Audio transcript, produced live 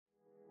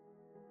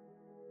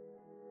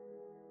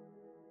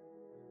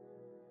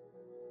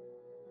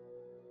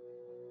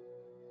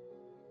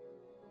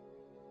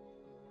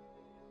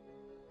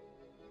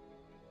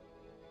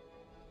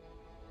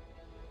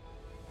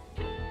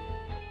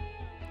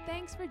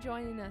Thanks for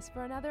joining us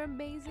for another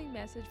amazing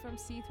message from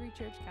C3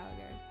 Church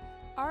Calgary.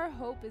 Our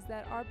hope is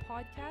that our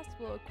podcast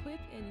will equip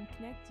and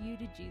connect you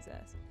to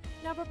Jesus.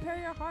 Now prepare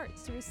your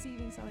hearts to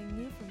receiving something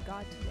new from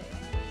God today.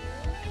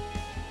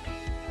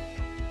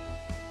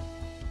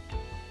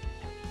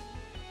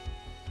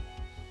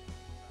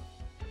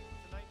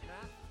 Tonight,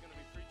 Matt is going to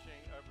be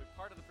preaching, be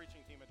part of the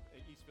preaching team at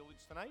East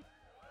Village tonight.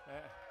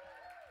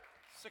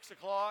 6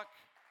 o'clock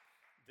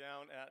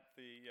down at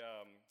the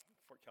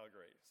Fort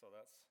Calgary. So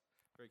that's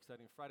very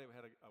exciting. Friday we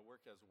had a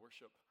work as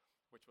worship,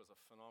 which was a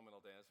phenomenal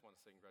day. I just want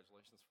to say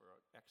congratulations for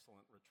an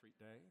excellent retreat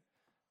day.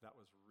 That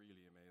was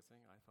really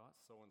amazing, I thought.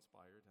 So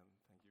inspired, and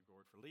thank you,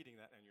 Gord, for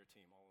leading that and your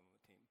team, all on the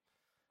team.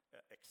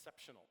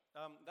 Exceptional.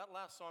 That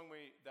last song,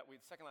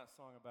 second last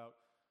song about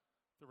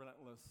the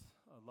relentless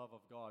love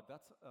of God,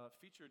 that's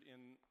featured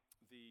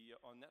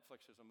on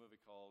Netflix. There's a movie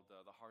called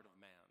The Heart of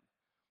Man.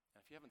 And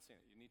if you haven't seen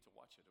it, you need to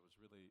watch it.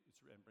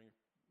 And bring a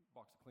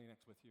box of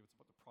Kleenex with you. It's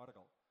about the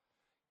prodigal.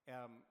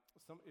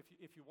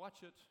 If you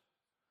watch it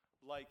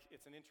like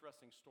it's an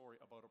interesting story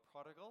about a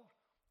prodigal,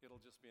 it'll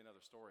just be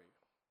another story.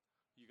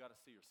 You got to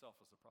see yourself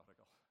as a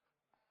prodigal.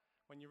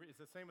 It's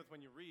the same with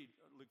when you read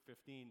Luke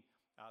 15.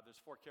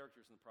 There's 4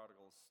 characters in the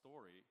prodigal's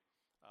story,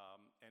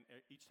 and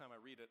each time I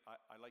read it,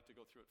 I like to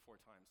go through it 4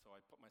 times. So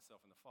I put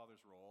myself in the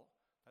father's role.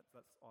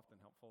 That's often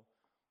helpful.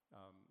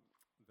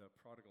 The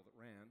prodigal that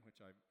ran, which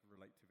I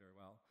relate to very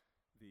well.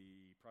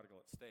 The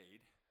prodigal that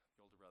stayed,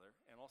 the older brother,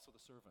 and also the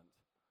servant.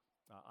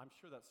 I'm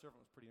sure that servant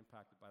was pretty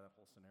impacted by that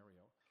whole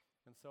scenario.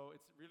 And so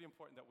it's really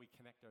important that we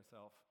connect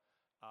ourselves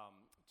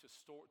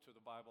to the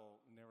Bible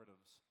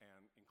narratives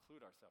and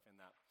include ourselves in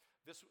that.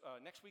 This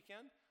next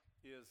weekend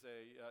is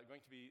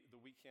going to be the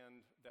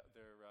weekend that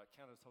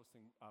Canada's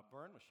hosting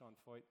Burn with Sean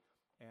Foyt,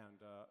 and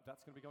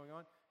that's going to be going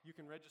on. You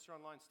can register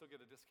online, still get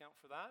a discount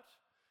for that,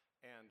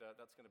 and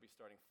that's going to be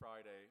starting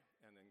Friday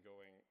and then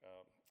going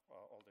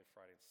all day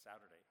Friday and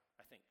Saturday,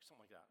 I think,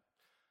 something like that.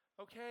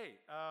 Okay.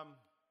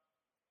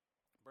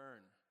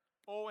 Burn.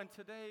 Oh, and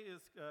today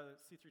is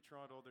C3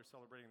 Toronto. They're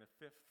celebrating the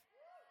 5th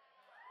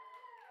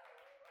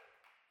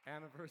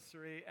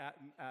anniversary at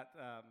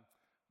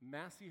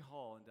Massey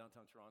Hall in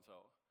downtown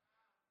Toronto.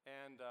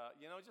 And,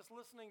 just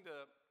listening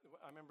to,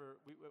 I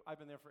remember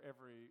I've been there for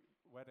every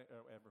wedding,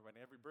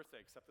 every birthday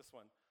except this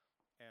one.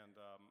 And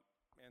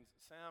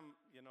Sam,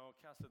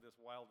 casted this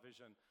wild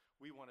vision.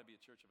 We want to be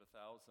a church of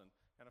 1,000.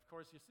 And, of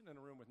course, you're sitting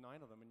in a room with 9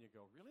 of them, and you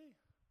go, really?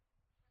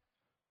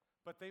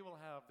 But they will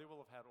have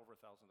had over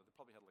 1,000. They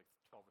probably had like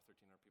 12 or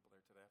 1,300 people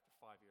there today after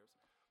 5 years.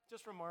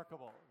 Just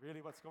remarkable,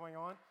 really, what's going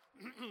on.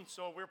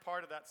 So we're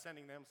part of that,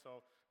 sending them.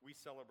 So we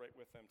celebrate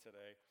with them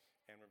today,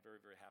 and we're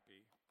very, very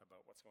happy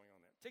about what's going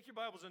on there. Take your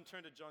Bibles and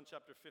turn to John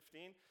chapter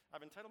 15.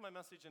 I've entitled my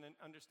message "An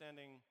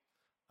Understanding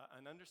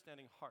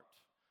Heart."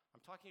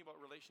 I'm talking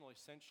about relational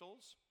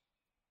essentials,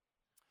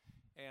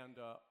 and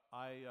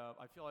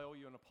I feel I owe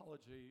you an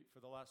apology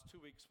for the last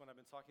 2 weeks when I've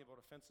been talking about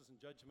offenses and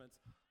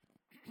judgments.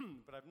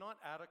 But I've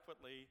not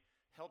adequately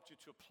helped you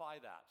to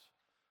apply that.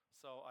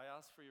 So I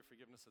ask for your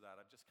forgiveness of that.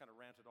 I've just kind of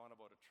ranted on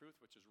about a truth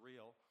which is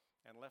real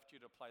and left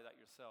you to apply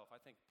that yourself. I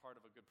think part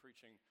of a good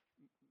preaching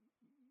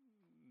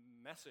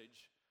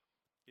message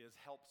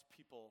helps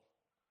people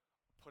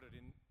put it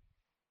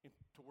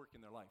to work in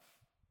their life.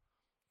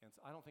 And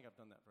so I don't think I've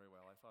done that very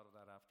well. I thought of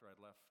that after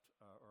I'd left,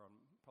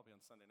 probably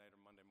on Sunday night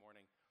or Monday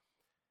morning.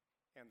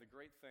 And the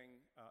great thing,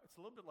 it's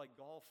a little bit like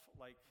golf,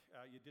 like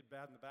you did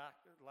bad in the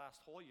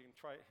last hole, you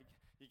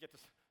get to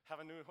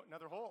have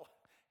another hole.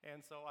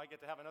 And so I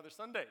get to have another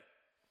Sunday.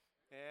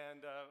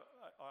 And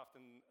I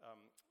often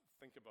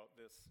think about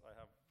this. I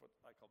have what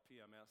I call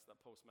PMS, that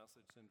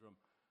post-message syndrome.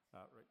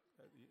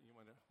 You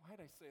wonder, why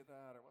did I say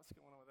that, or what's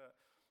going on with that?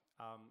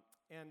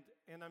 And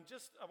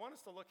I want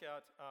us to look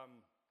at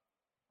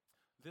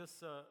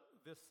this.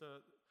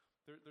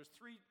 There's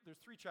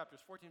three chapters,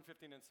 14,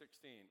 15, and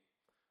 16.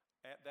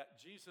 That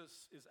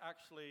Jesus is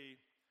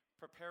actually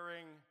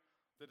preparing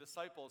the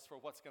disciples for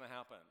what's going to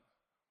happen.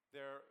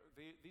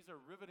 These are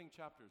riveting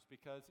chapters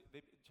because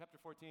chapter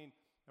 14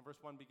 and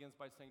verse 1 begins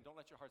by saying, don't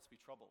let your hearts be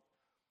troubled.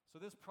 So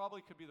this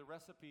probably could be the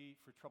recipe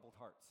for troubled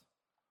hearts.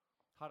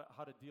 How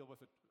to deal with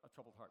a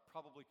troubled heart.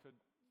 Probably could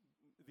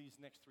these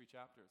next 3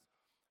 chapters.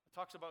 It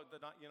talks about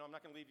I'm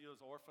not going to leave you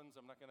as orphans.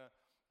 I'm not going to,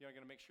 I'm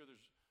going to make sure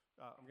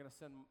I'm going to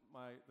send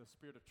the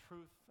Spirit of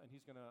truth, and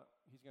He's going to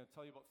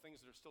tell you about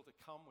things that are still to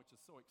come, which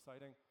is so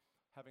exciting,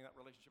 having that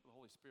relationship with the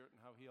Holy Spirit and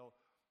how He's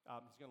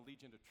going to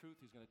lead you into truth.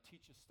 He's going to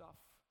teach you stuff,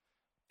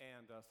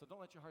 and so don't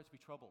let your hearts be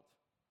troubled.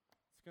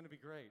 It's going to be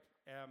great.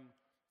 And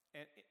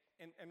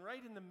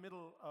right in the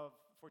middle of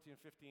 14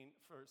 and 15,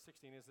 for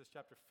 16 is this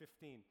chapter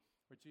 15,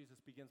 where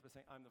Jesus begins by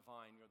saying, "I'm the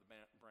vine, you're the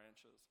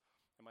branches,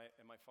 and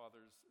my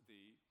Father's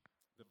the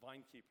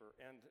vine keeper."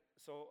 And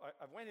so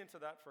I went into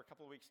that for a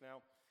couple of weeks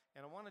now.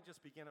 And I want to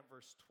just begin at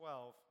verse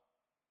 12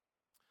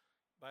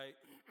 by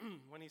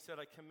when he said,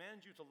 "I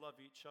command you to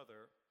love each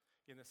other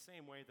in the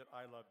same way that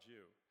I loved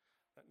you."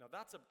 Now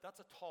that's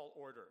a tall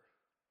order,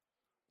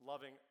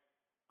 loving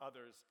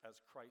others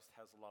as Christ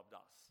has loved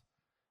us.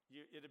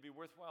 It'd be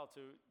worthwhile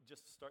to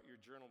just start your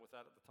journal with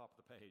that at the top of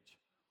the page.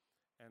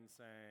 and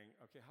saying,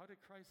 okay, how did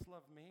Christ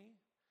love me?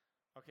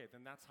 Okay,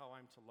 then that's how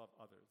I'm to love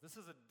others. This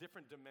is a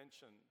different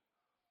dimension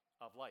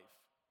of life,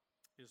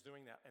 is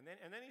doing that. And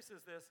then he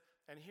says this,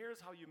 and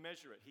here's how you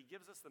measure it. He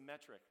gives us the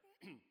metric.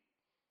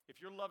 If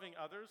you're loving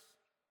others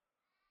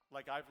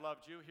like I've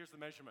loved you, here's the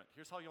measurement.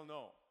 Here's how you'll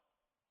know.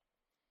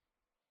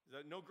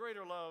 That no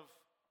greater love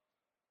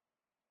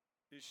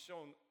is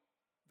shown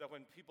than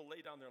when people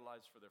lay down their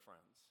lives for their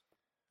friends.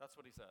 That's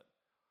what he said.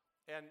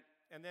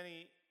 And then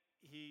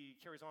he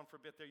carries on for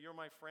a bit there. You're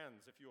my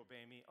friends if you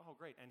obey me. Oh,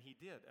 great. And he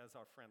did, as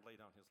our friend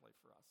laid down his life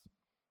for us.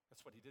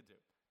 That's what he did do.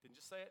 Didn't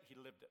just say it, he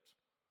lived it.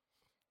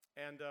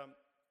 And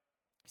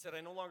he said,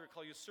 I no longer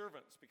call you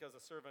servants, because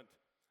a servant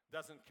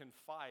doesn't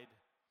confide,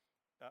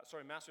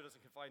 master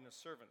doesn't confide in his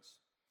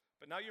servants.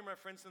 But now you're my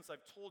friends since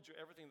I've told you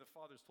everything the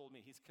Father's told me.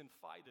 He's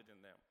confided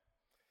in them.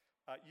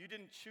 You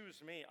didn't choose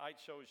me, I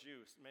chose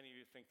you. Many of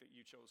you think that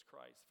you chose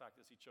Christ. The fact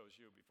is, he chose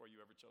you before you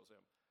ever chose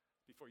him,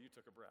 before you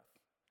took a breath.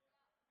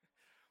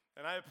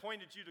 And I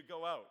appointed you to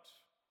go out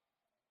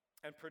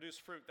and produce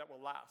fruit that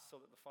will last, so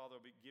that the Father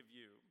will give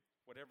you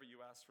whatever you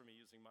ask for me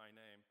using my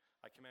name.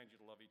 I command you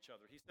to love each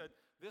other. He said,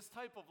 this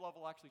type of love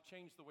will actually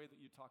change the way that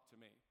you talk to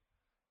me.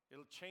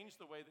 It'll change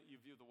the way that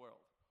you view the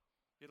world.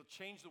 It'll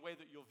change the way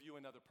that you'll view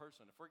another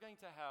person. If we're going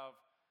to have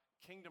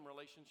kingdom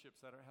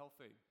relationships that are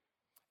healthy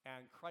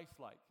and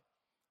Christ-like,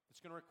 it's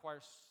going to require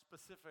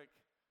specific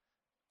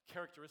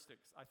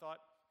characteristics. I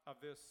thought of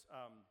this,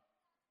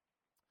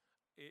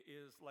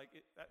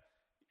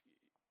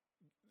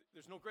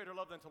 there's no greater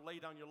love than to lay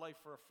down your life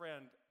for a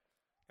friend.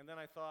 And then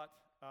I thought,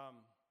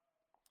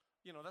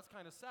 that's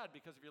kind of sad,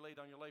 because if you lay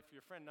down your life for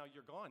your friend, now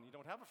you're gone. You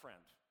don't have a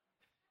friend.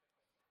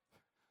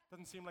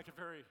 Doesn't seem like a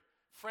very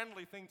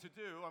friendly thing to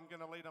do. I'm going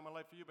to lay down my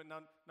life for you, but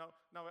now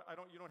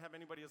you don't have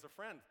anybody as a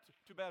friend.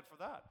 Too bad for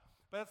that.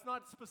 But that's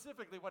not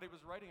specifically what he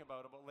was writing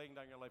about laying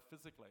down your life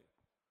physically.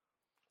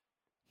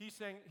 He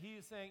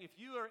is saying, if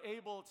you are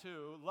able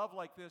to love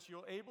like this,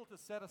 you're able to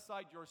set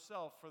aside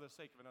yourself for the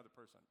sake of another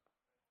person.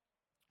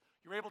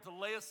 You're able to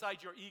lay aside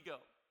your ego,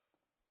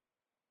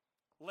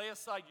 lay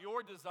aside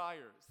your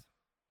desires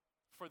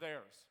for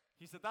theirs.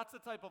 He said that's the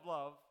type of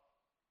love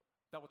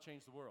that will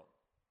change the world.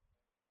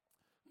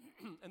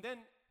 And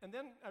then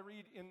I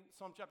read in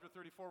Psalm chapter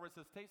 34 where it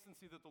says, taste and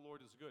see that the Lord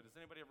is good. Has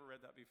anybody ever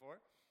read that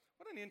before?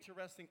 What an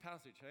interesting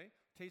passage, hey?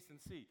 Taste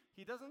and see.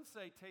 He doesn't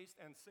say taste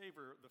and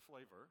savor the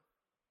flavor,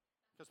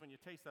 because when you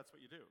taste, that's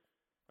what you do,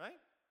 right?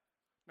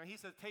 Now he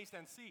says taste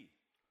and see.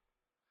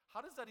 How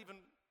does that even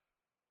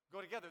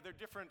go together? They're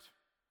different,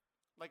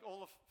 like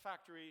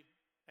olfactory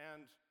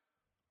and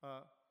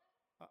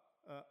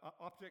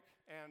optic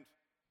and,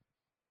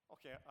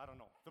 I don't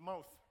know, the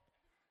mouth.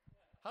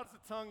 How does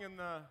the tongue and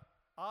the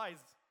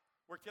eyes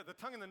work together? The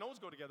tongue and the nose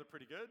go together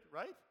pretty good,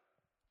 right?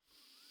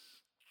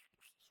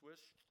 Swish.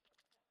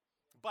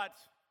 But,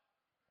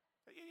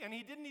 and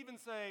he didn't even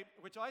say,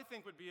 which I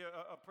think would be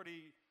a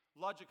pretty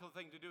logical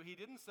thing to do, he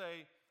didn't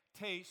say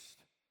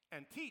taste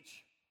and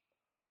teach,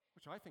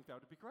 which I think that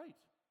would be great.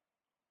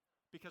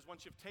 Because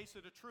once you've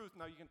tasted a truth,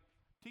 now you can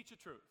teach a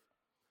truth.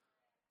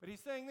 But he's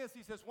saying this,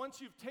 he says,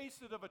 once you've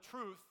tasted of a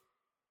truth,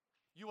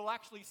 you will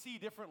actually see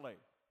differently.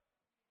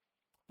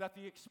 That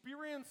the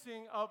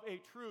experiencing of a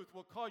truth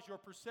will cause your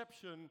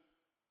perception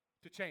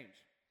to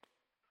change.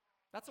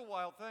 That's a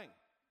wild thing.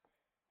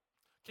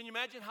 Can you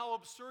imagine how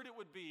absurd it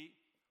would be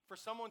for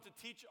someone to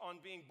teach on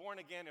being born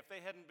again if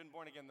they hadn't been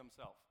born again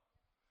themselves?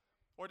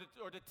 Or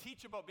to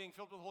teach about being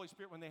filled with the Holy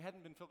Spirit when they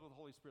hadn't been filled with the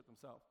Holy Spirit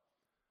themselves?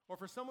 Or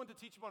for someone to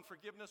teach about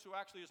forgiveness who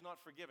actually is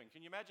not forgiving?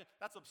 Can you imagine?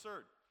 That's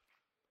absurd.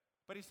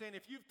 But he's saying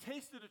if you've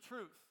tasted a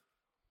truth,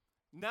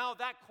 now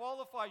that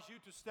qualifies you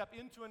to step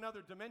into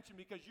another dimension,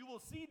 because you will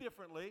see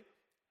differently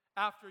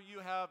after you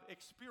have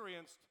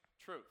experienced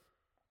truth.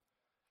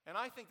 And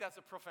I think that's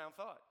a profound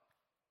thought.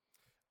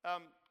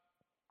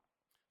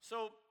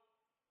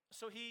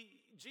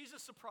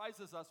 Jesus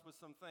surprises us with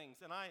some things,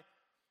 and I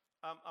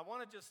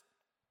want to just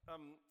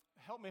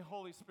help me,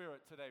 Holy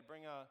Spirit, today.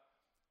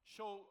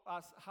 Show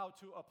us how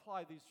to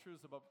apply these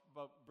truths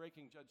about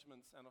breaking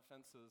judgments and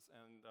offenses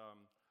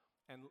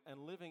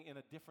and living in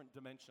a different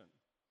dimension.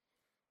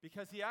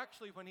 Because he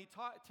actually, when he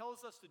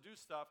tells us to do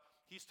stuff,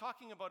 he's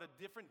talking about a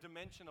different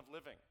dimension of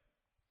living.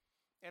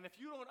 And if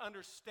you don't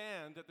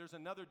understand that there's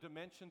another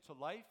dimension to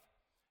life,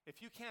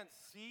 if you can't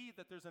see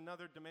that there's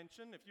another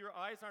dimension, if your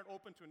eyes aren't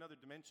open to another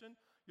dimension,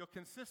 you'll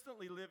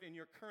consistently live in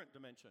your current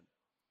dimension.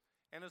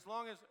 And as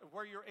long as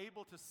where you're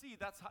able to see,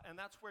 that's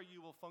where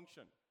you will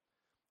function.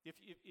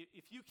 If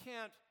you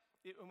can't,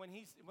 when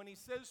he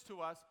says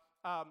to us,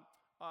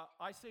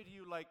 I say to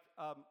you, like,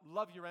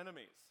 love your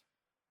enemies,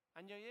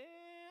 and you're,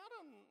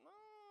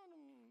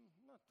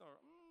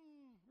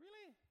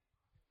 really?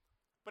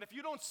 But if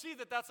you don't see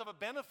that that's of a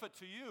benefit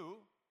to you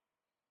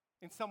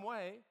in some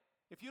way,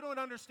 if you don't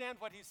understand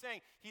what he's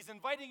saying, he's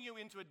inviting you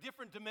into a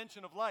different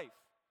dimension of life.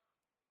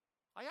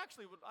 I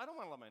don't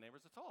want to love my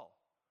neighbors at all.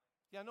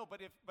 Yeah, no,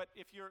 but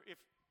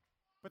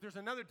there's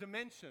another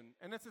dimension,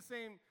 and it's the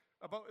same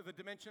about the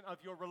dimension of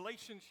your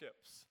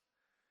relationships.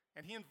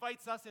 And he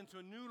invites us into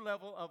a new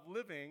level of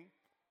living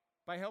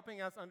by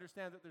helping us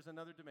understand that there's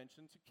another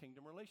dimension to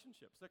kingdom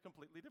relationships. They're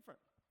completely different.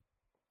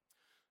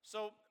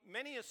 So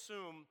many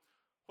assume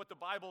what the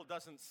Bible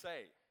doesn't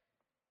say,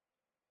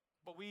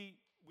 but we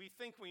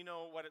think we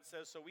know what it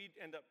says, so we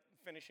end up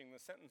finishing the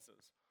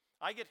sentences.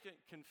 I get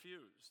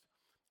confused.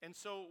 And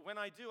so when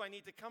I do, I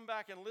need to come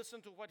back and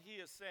listen to what he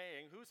is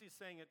saying, who's he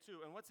saying it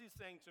to, and what's he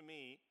saying to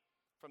me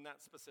from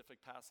that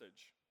specific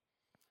passage.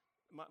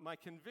 My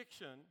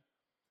conviction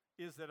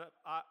is that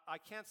I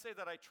can't say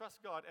that I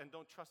trust God and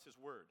don't trust his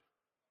word,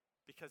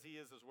 because he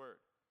is his word.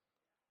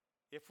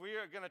 If we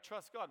are going to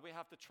trust God, we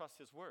have to trust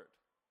his word.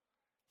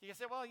 You can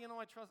say, well,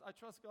 I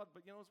trust God,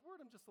 but his word,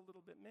 I'm just a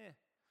little bit meh.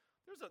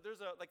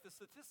 Like the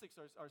statistics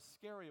are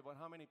scary about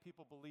how many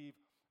people believe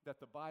that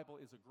the Bible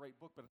is a great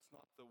book, but it's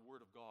not the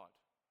word of God.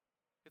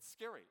 It's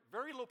scary.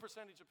 Very low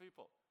percentage of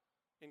people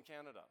in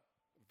Canada.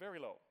 Very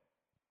low.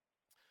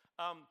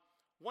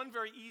 One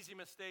very easy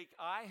mistake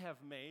I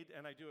have made,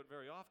 and I do it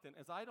very often,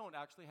 is I don't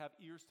actually have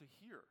ears to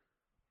hear.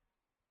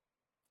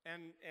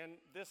 And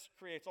this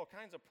creates all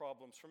kinds of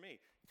problems for me.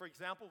 For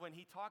example, when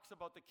he talks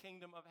about the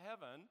kingdom of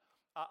heaven,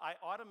 I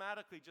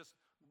automatically just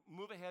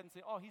move ahead and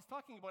say, oh, he's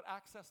talking about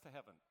access to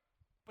heaven.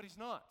 But he's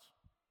not.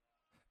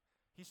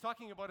 He's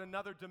talking about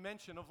another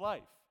dimension of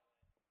life.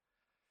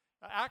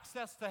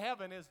 Access to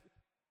heaven is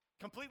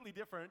completely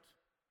different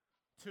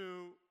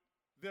to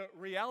the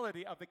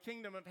reality of the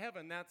kingdom of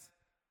heaven.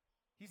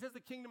 He says the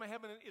kingdom of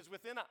heaven is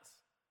within us.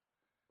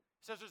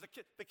 He says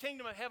the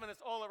kingdom of heaven is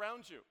all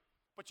around you,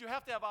 but you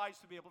have to have eyes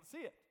to be able to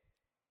see it.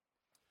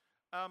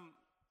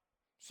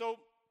 So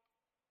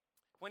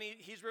when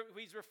he's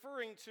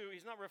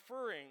not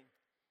referring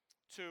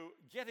to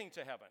getting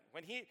to heaven.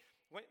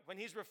 When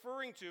he's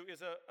referring to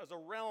is a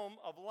realm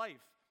of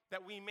life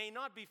that we may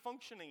not be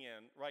functioning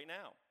in right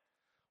now.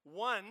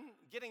 One,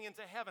 getting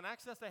into heaven,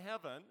 access to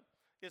heaven,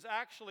 is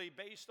actually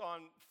based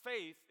on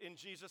faith in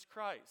Jesus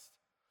Christ.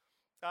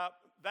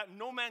 That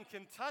no man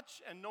can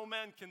touch and no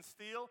man can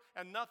steal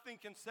and nothing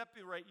can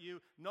separate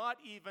you, not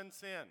even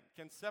sin,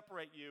 can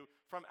separate you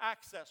from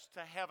access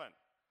to heaven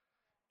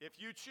if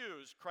you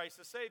choose Christ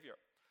the Savior.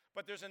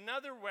 But there's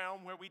another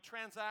realm where we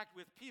transact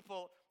with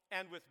people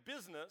and with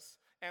business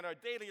and our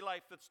daily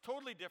life that's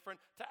totally different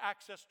to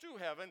access to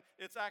heaven.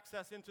 It's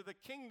access into the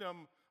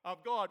kingdom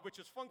of God, which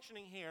is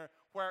functioning here,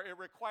 where it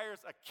requires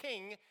a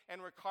king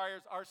and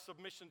requires our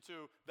submission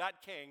to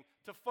that king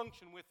to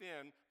function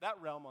within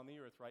that realm on the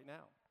earth right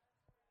now.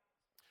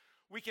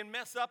 We can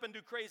mess up and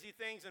do crazy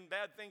things and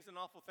bad things and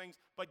awful things,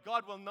 but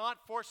God will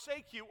not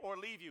forsake you or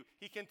leave you.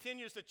 He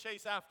continues to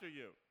chase after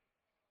you.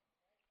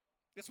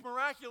 It's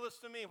miraculous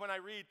to me when I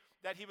read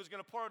that he was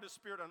going to pour out his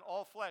Spirit on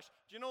all flesh.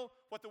 Do you know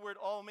what the word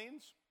all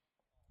means?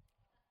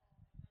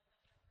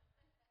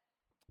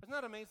 Isn't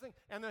that amazing?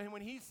 And then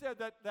when he said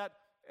that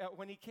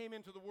when he came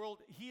into the world,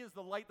 he is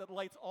the light that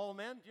lights all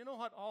men. Do you know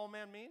what all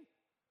men mean?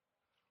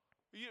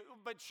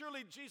 But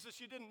surely,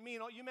 Jesus, you didn't mean,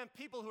 you meant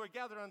people who are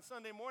gathered on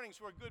Sunday mornings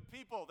who are good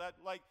people that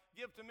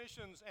give to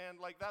missions and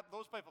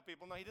those type of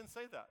people. No, he didn't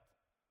say that.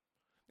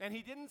 And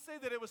he didn't say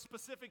that it was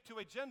specific to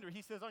a gender.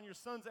 He says on your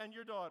sons and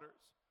your daughters.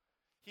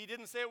 He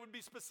didn't say it would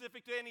be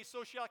specific to any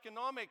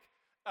socioeconomic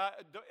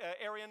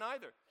area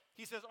neither.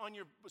 He says on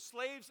your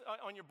slaves,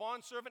 on your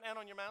bondservant, and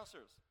on your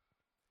masters.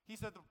 He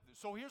said,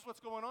 so here's what's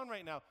going on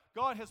right now.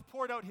 God has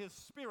poured out his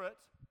Spirit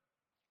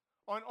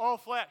on all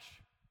flesh.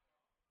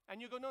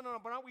 And you go, no,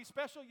 but aren't we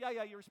special?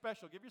 Yeah, you're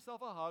special. Give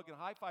yourself a hug and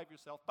high-five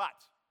yourself.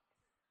 But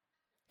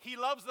he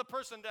loves the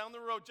person down the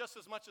road just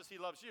as much as he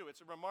loves you.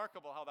 It's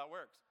remarkable how that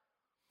works.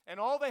 And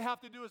all they have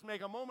to do is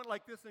make a moment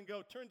like this and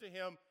go turn to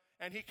him,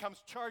 and he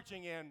comes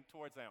charging in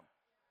towards them.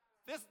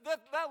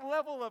 That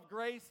level of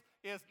grace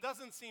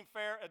doesn't seem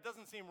fair. It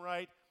doesn't seem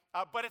right.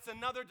 But it's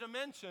another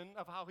dimension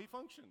of how he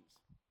functions.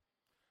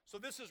 So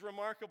this is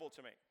remarkable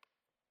to me.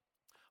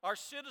 Our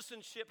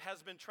citizenship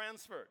has been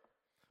transferred,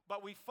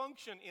 but we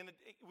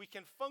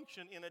can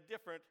function in a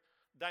different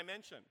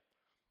dimension.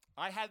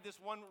 I had this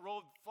one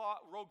rogue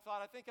thought.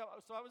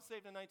 I was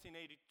saved in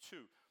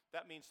 1982.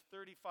 That means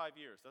 35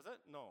 years. Does it?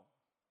 No.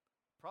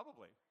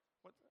 Probably.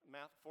 What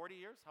math? 40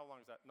 years? How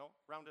long is that? No.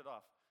 Round it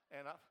off.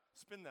 And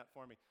spin that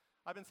for me.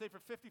 I've been saved for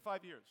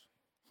 55 years.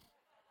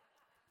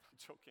 I'm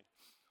joking.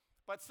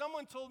 But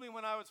someone told me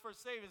when I was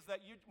first saved is that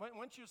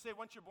once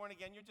you're born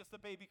again, you're just a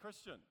baby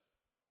Christian.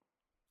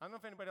 I don't know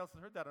if anybody else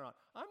has heard that or not.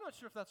 I'm not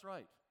sure if that's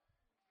right.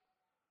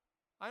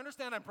 I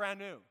understand I'm brand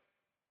new.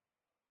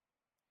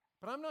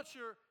 But I'm not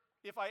sure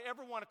if I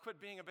ever want to quit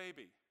being a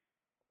baby.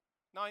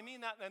 Now, I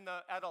mean that in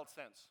the adult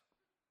sense.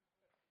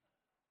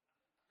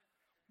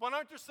 But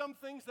aren't there some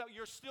things that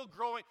you're still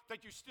growing,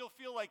 that you still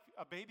feel like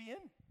a baby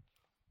in?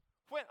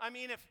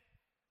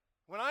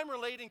 When I'm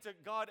relating to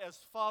God as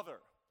Father,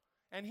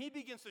 and he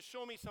begins to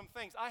show me some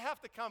things, I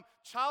have to come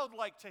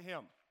childlike to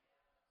him.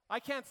 I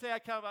can't say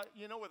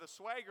with a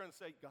swagger and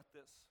say, got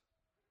this.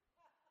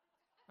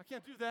 I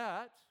can't do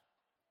that,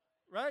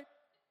 right?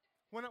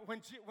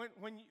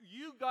 When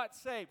you got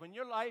saved, when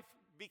your life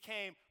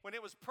when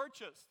it was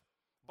purchased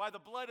by the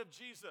blood of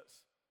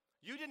Jesus,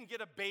 you didn't get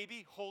a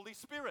baby Holy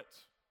Spirit.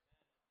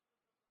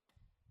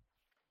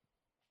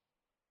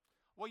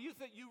 Well, you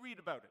read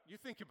about it. You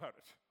think about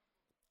it.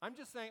 I'm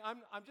just saying,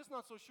 I'm just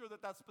not so sure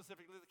that that's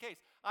specifically the case.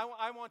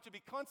 I want to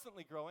be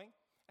constantly growing,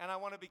 and I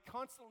want to be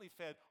constantly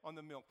fed on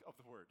the milk of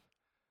the Word.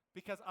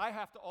 Because I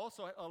have to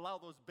also allow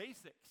those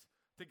basics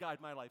to guide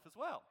my life as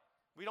well.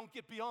 We don't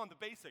get beyond the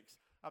basics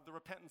of the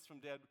repentance from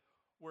dead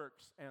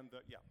works and the,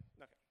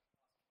 okay.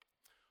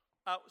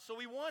 So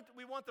we want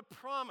the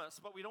promise,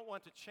 but we don't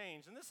want to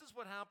change. And this is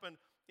what happened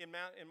in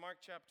Mark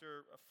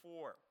chapter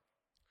 4.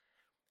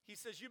 He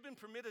says, you've been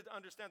permitted to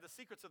understand the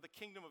secrets of the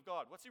kingdom of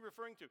God. What's he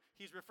referring to?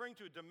 He's referring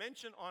to a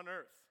dimension on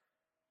earth.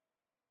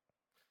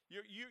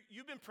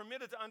 You've been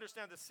permitted to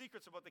understand the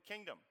secrets about the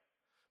kingdom.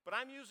 But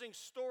I'm using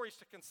stories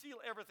to conceal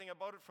everything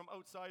about it from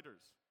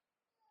outsiders.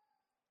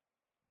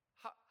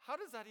 How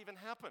does that even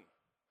happen?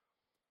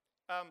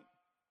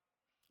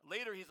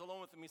 Later, he's alone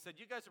with them. He said,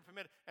 you guys are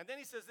permitted. And then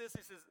he says this.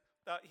 He says,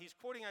 he's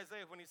quoting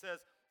Isaiah when he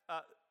says,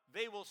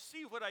 they will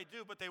see what I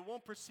do, but they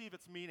won't perceive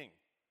its meaning.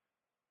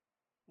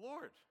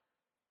 Lord,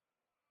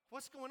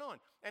 what's going on?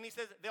 And he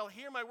says, they'll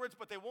hear my words,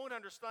 but they won't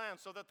understand,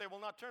 so that they will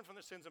not turn from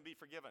their sins and be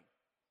forgiven.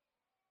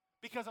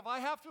 Because if I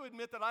have to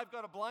admit that I've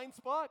got a blind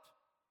spot,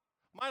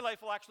 my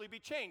life will actually be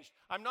changed.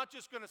 I'm not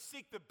just going to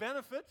seek the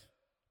benefit.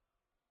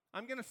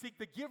 I'm going to seek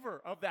the giver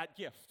of that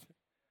gift.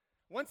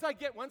 Once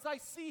I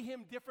see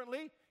him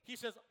differently, he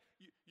says,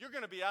 you're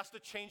going to be asked to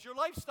change your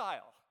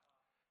lifestyle.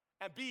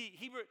 And be,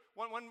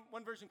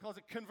 one version calls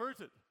it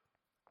converted.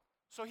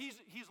 So he's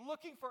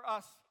looking for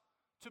us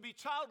to be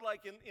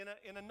childlike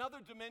in another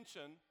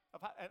dimension,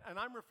 and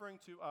I'm referring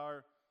to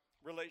our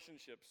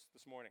relationships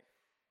this morning.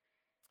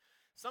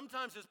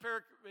 Sometimes his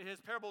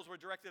parables were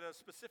directed at a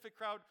specific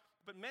crowd,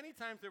 but many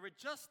times they were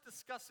just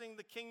discussing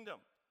the kingdom.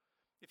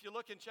 If you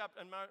look in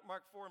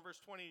Mark 4 and verse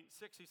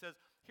 26, he says,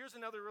 here's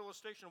another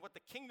illustration of what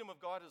the kingdom of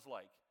God is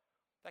like.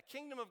 That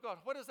kingdom of God,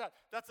 what is that?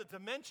 That's a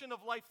dimension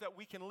of life that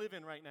we can live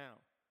in right now.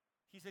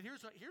 He said,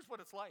 here's what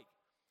it's like.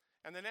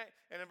 And in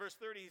verse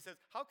 30, he says,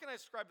 how can I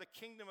describe the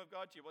kingdom of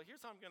God to you? Well,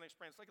 here's how I'm going to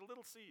explain. It's like a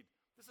little seed.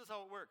 This is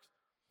how it works.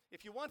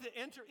 If you want to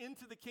enter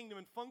into the kingdom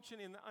and function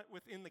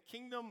within the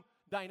kingdom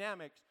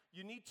dynamics,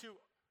 you need to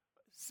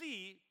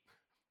see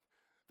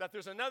that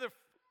there's another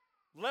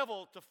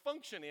level to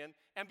function in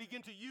and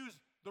begin to use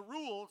the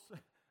rules,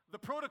 the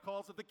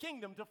protocols of the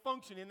kingdom to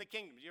function in the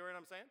kingdom. Do you hear what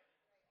I'm saying?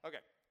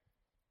 Okay.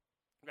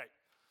 Right.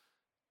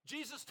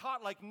 Jesus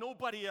taught like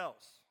nobody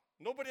else.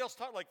 Nobody else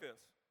taught like this.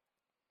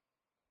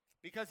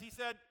 Because he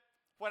said,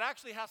 what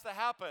actually has to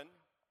happen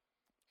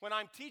when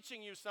I'm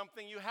teaching you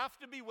something, you have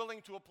to be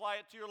willing to apply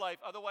it to your life,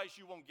 otherwise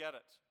you won't get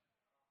it.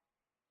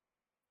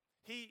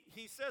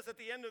 He says at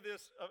the end of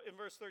this, in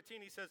verse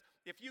 13, he says,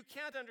 if you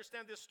can't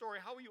understand this story,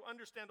 how will you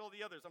understand all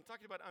the others? I'm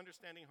talking about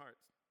understanding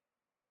hearts.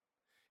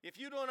 If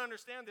you don't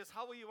understand this,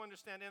 how will you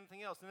understand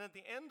anything else? And at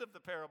the end of the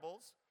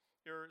parables,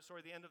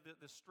 the end of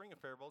this string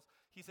of parables,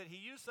 he said he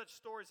used such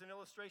stories and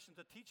illustrations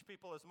to teach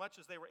people as much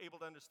as they were able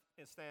to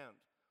understand.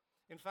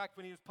 In fact,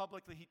 when he was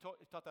publicly, he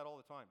taught that all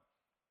the time.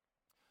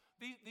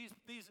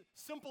 These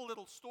simple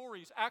little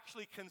stories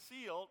actually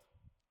concealed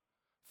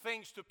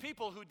things to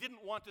people who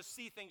didn't want to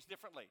see things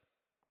differently.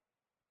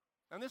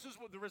 And this is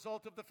what the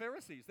result of the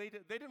Pharisees. They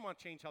didn't want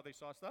to change how they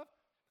saw stuff.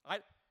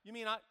 You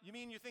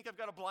mean you think I've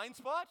got a blind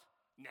spot?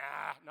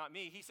 Nah, not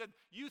me. He said,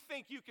 you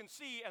think you can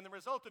see, and the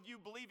result of you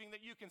believing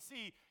that you can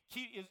see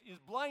is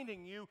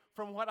blinding you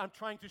from what I'm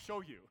trying to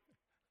show you.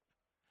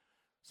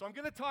 So I'm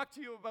going to talk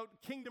to you about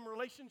kingdom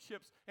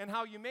relationships and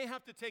how you may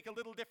have to take a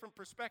little different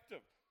perspective.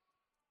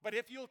 But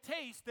if you'll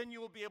taste, then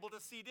you will be able to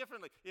see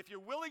differently. If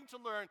you're willing to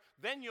learn,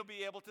 then you'll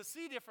be able to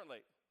see differently.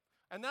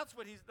 And that's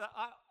what he's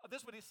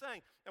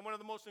saying. And one of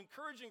the most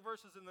encouraging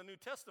verses in the New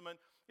Testament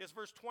is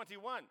verse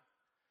 21.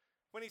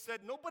 When he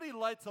said, nobody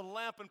lights a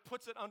lamp and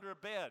puts it under a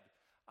bed.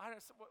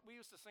 We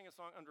used to sing a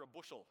song, Under a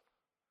Bushel.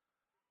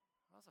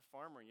 I was a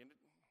farmer.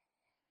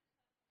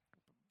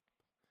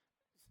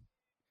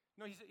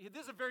 No,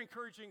 this is a very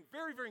encouraging,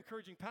 very, very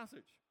encouraging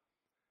passage.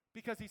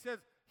 Because he says,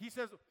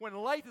 when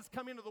light has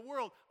come into the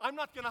world, I'm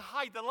not going to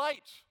hide the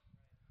light.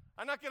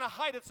 I'm not going to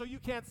hide it so you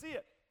can't see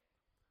it.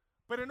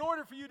 But in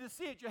order for you to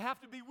see it, you have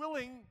to be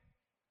willing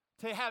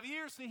to have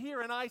ears to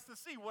hear and eyes to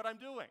see what I'm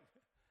doing.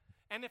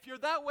 And if you're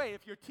that way,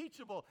 if you're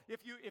teachable,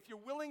 if you're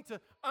willing to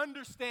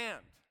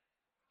understand,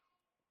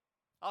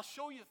 I'll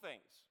show you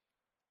things.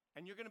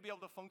 And you're going to be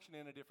able to function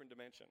in a different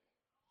dimension.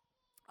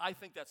 I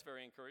think that's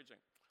very encouraging.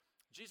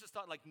 Jesus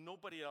taught like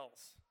nobody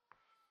else.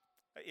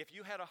 If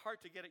you had a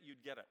heart to get it,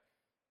 you'd get it.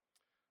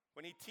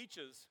 When he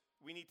teaches,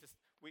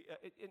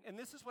 and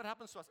this is what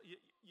happens to us.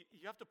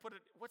 You have to put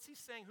it, what's he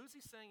saying? Who's he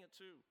saying it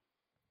to?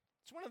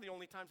 It's one of the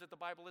only times that the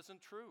Bible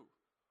isn't true.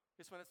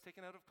 It's when it's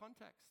taken out of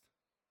context.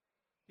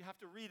 You have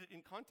to read it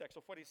in context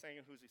of what he's saying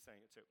and who's he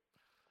saying it to.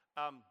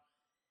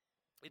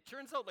 It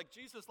turns out like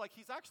Jesus,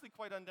 he's actually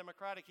quite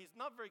undemocratic. He's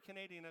not very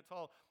Canadian at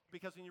all,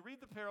 because when you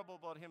read the parable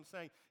about him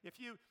saying,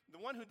 the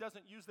one who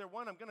doesn't use their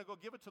one, I'm going to go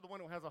give it to the one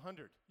who has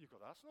 100. You go,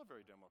 that's not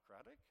very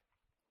democratic.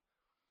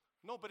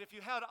 No, but if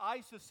you had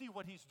eyes to see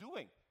what he's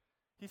doing,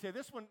 he said,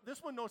 this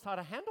one knows how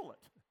to handle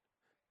it.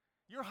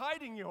 You're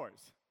hiding yours.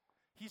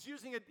 He's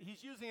using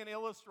an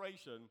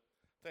illustration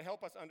to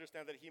help us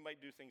understand that he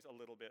might do things a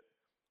little bit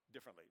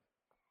differently.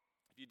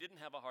 If you didn't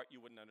have a heart, you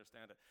wouldn't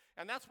understand it.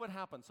 And that's what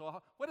happened.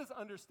 So what does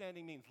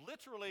understanding mean?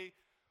 Literally,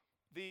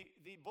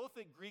 both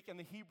the Greek and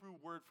the Hebrew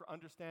word for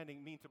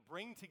understanding mean to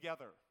bring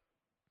together.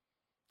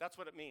 That's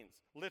what it means,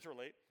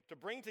 literally, to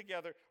bring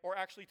together or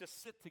actually to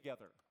sit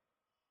together.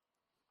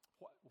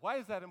 Why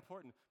is that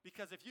important?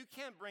 Because if you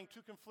can't bring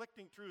two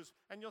conflicting truths,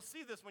 and you'll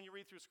see this when you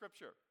read through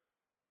Scripture,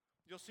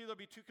 you'll see there'll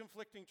be two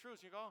conflicting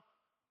truths. You go,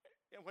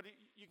 and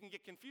you can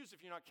get confused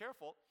if you're not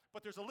careful,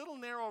 but there's a little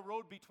narrow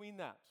road between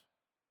that.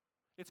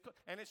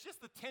 And it's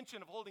just the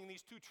tension of holding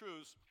these two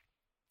truths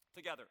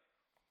together.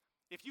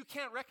 If you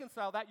can't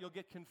reconcile that, you'll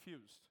get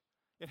confused.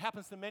 It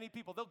happens to many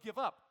people. They'll give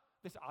up.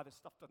 They say, this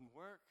stuff doesn't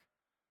work.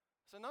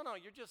 I say, no,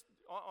 you're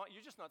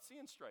just not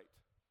seeing straight.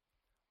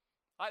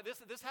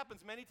 This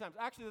happens many times.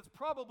 Actually, that's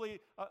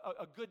probably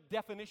a good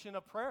definition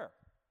of prayer,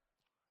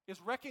 is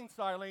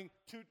reconciling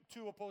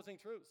two opposing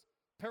truths,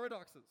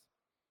 paradoxes,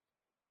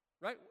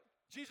 right?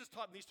 Jesus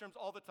taught in these terms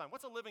all the time.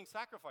 What's a living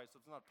sacrifice?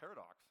 It's not a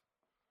paradox.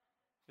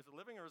 Is it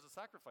living or is it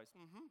sacrifice?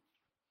 Mm-hmm.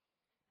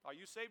 Are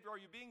you saved or are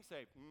you being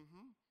saved?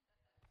 Mm-hmm.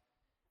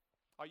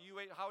 How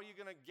are you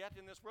going to get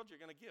in this world? You're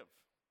going to give.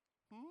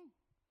 Hmm?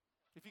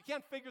 If you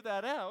can't figure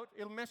that out,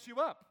 it'll mess you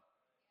up.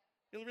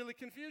 It'll really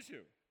confuse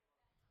you.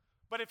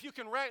 But if you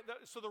can,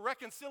 so the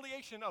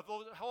reconciliation of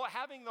those,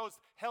 having those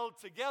held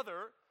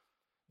together,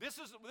 this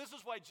is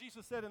why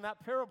Jesus said in that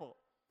parable,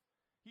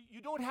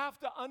 you don't have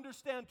to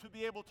understand to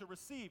be able to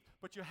receive,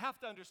 but you have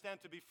to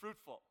understand to be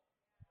fruitful.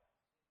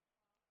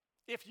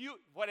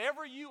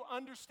 Whatever you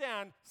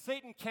understand,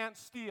 Satan can't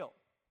steal.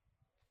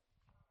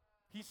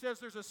 He says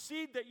there's a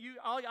seed that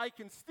I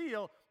can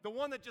steal, the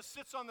one that just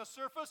sits on the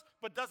surface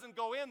but doesn't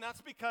go in.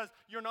 That's because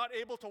you're not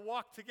able to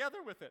walk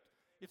together with it.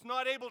 It's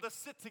not able to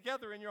sit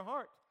together in your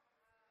heart.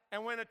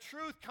 And when a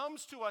truth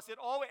comes to us,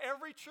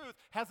 every truth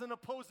has an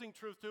opposing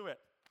truth to it.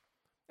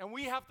 And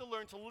we have to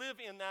learn to live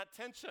in that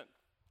tension.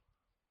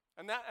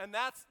 And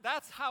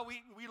that's how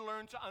we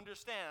learn to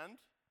understand.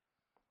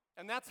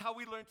 And that's how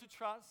we learn to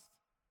trust.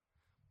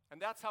 And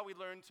that's how we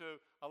learn to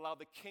allow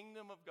the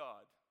kingdom of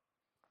God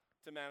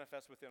to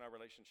manifest within our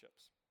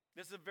relationships.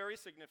 This is a very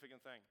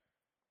significant thing.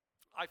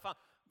 I found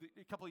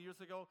a couple of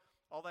years ago,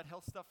 all that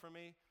health stuff for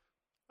me,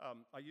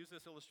 I used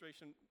this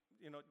illustration,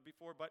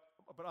 before, but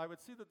I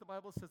would see that the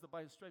Bible says that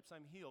by his stripes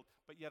I'm healed,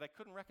 but yet I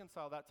couldn't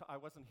reconcile that to I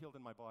wasn't healed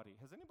in my body.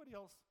 Has anybody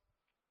else?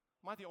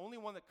 Am I the only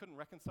one that couldn't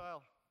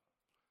reconcile?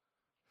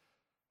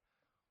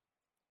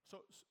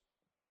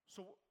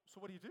 So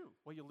what do you do?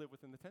 Well, you live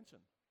within the tension.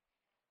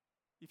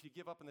 If you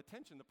give up in the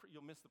tension,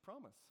 you'll miss the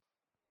promise.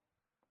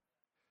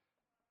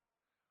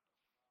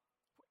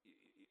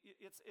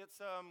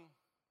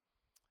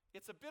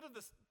 It's a bit of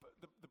the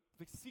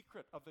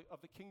secret of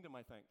the kingdom,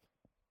 I think,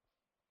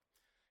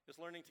 is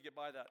learning to get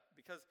by that.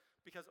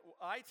 Because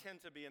I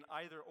tend to be an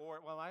either or.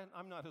 Well,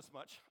 I'm not as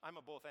much. I'm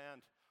a both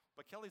and.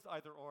 But Kelly's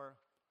either or,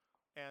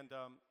 and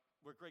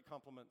we're great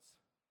complements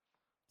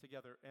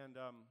together. And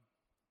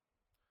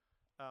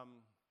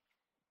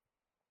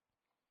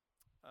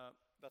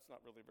that's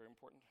not really very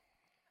important.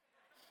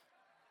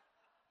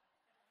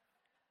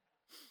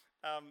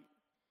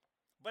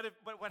 But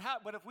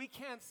if we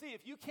can't see,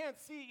 if you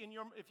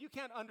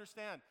can't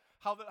understand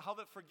how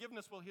that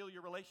forgiveness will heal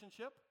your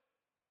relationship,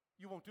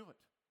 you won't do it.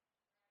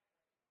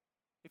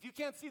 If you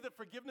can't see that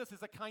forgiveness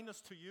is a kindness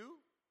to you,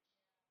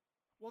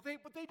 well, they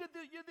did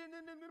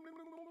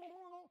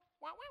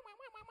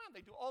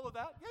they do all of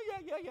that.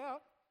 Yeah.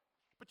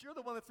 But you're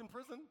the one that's in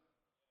prison.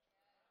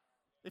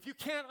 If you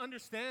can't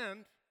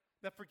understand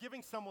that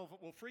forgiving someone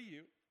will free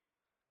you,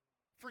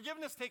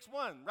 forgiveness takes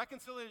one,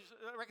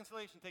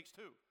 reconciliation takes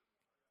two.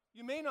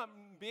 You may not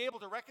be able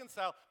to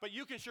reconcile, but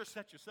you can sure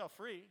set yourself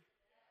free.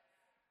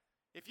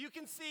 If you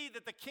can see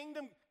that the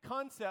kingdom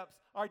concepts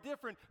are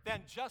different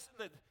than just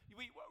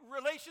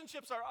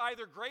relationships are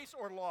either grace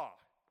or law.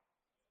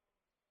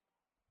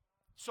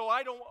 So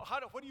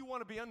what do you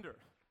want to be under?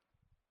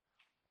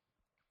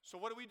 So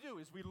what do?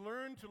 Is we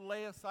learn to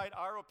lay aside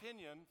our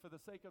opinion for the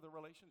sake of the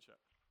relationship.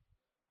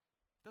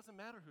 It doesn't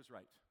matter who's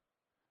right.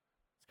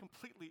 It's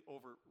completely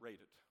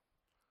overrated.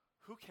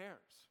 Who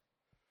cares?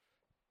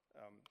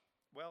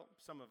 Well,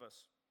 some of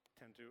us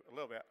tend to a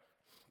little bit.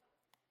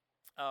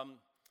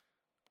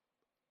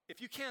 If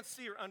you can't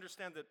see or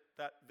understand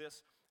that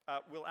this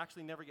we'll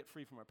actually never get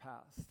free from our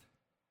past.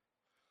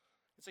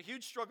 It's a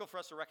huge struggle for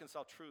us to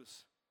reconcile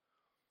truths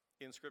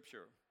in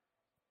Scripture.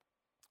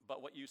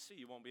 But what you see,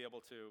 you won't be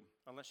able to,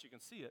 unless you can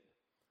see it,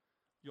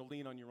 you'll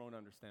lean on your own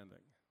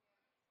understanding.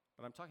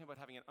 But I'm talking about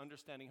having an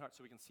understanding heart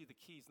so we can see the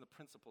keys and the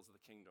principles of the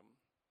kingdom.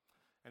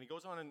 And he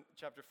goes on in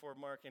chapter 4 of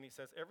Mark, and he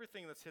says,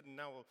 everything that's hidden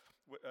now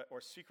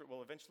or secret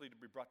will eventually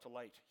be brought to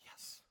light.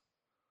 Yes.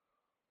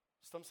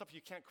 Some stuff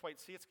you can't quite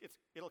see,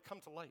 it'll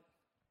come to light.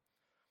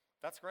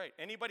 That's great.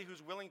 Anybody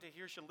who's willing to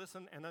hear should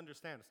listen and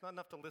understand. It's not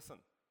enough to listen.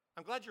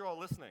 I'm glad you're all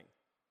listening.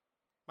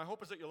 My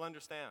hope is that you'll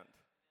understand.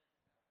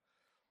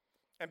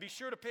 And be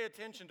sure to pay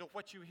attention to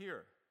what you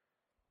hear.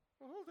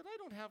 Well, that I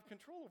don't have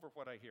control over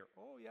what I hear.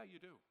 Oh, yeah, you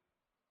do.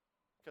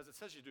 Because it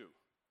says you do.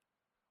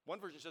 One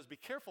version says, be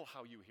careful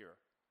how you hear.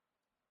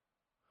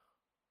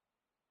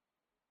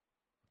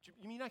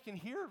 You mean I can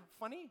hear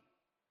funny?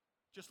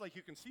 Just like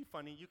you can see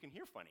funny, you can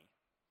hear funny.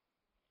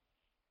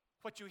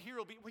 What you hear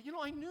will be, well,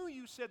 I knew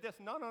you said this.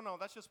 No,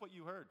 that's just what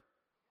you heard.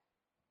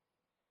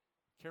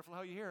 Careful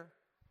how you hear.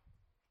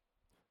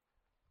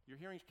 Your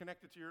hearing's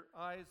connected to your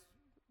eyes,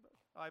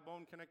 eye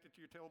bone connected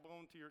to your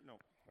tailbone, no.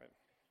 Right.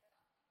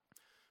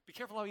 Be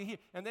careful how you hear.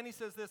 And then he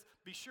says this,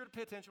 be sure to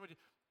pay attention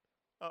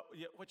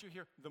what you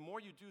hear. The more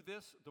you do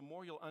this, the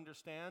more you'll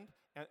understand,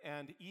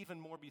 and even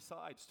more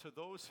besides. To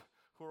those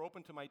who are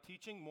open to my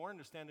teaching, more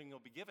understanding will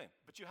be given.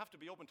 But you have to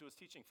be open to his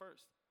teaching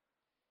first.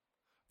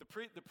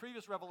 The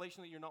previous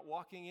revelation that you're not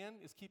walking in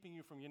is keeping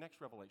you from your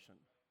next revelation.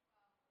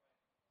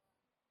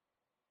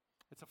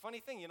 It's a funny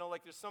thing,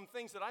 like there's some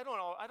things that I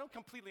don't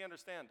completely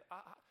understand.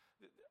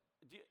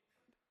 Do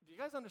you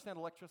guys understand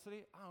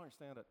electricity? I don't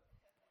understand it.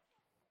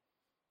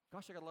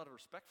 Gosh, I got a lot of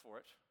respect for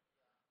it.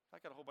 I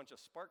got a whole bunch of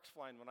sparks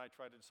flying when I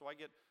tried it. So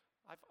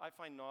I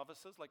find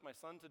novices like my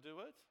son to do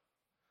it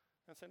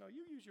and say, no,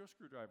 you use your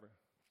screwdriver.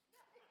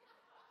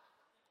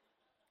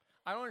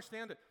 I don't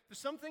understand it. There's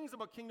some things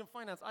about kingdom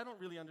finance I don't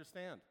really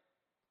understand.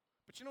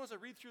 But as I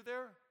read through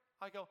there,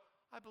 I go,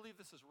 I believe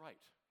this is right.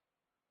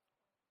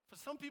 For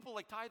some people,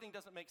 like tithing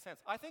doesn't make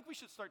sense. I think we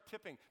should start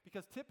tipping,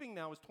 because tipping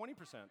now is 20%.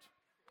 What's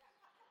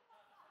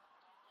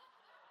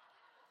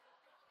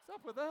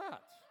up with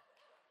that?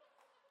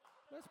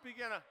 Let's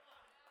begin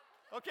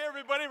okay,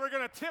 everybody, we're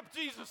going to tip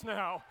Jesus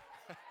now.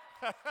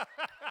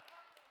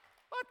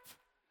 What?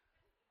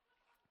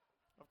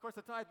 Of course,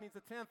 the tithe means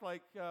a tenth,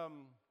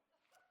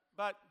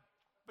 but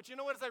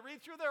what, as I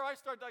read through there, I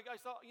saw,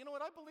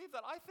 I believe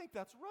that. I think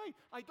that's right.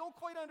 I don't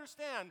quite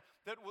understand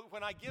that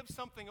when I give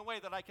something away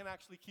that I can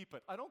actually keep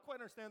it. I don't quite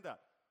understand that.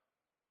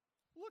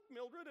 Look,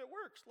 Mildred, it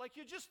works.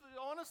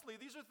 Honestly,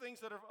 these are things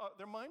that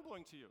they're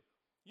mind-blowing to you.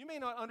 You may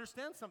not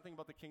understand something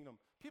about the kingdom.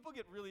 People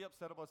get really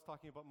upset about us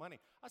talking about money.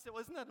 I say,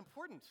 well, isn't that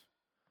important?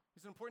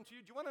 Is it important to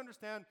you? Do you want to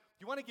understand? Do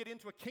you want to get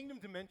into a kingdom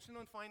dimension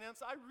on finance?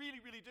 I really,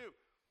 really do.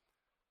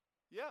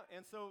 Yeah,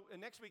 and so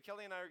next week,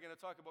 Kelly and I are going to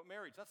talk about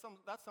marriage. That's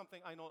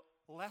something I know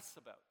less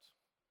about.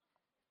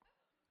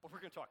 But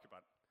we're going to talk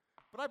about it.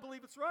 But I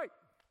believe it's right.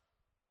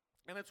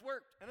 And it's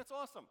worked. And it's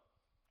awesome.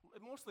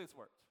 Mostly it's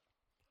worked.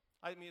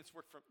 I mean, it's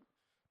worked for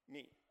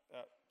me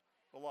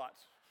a lot.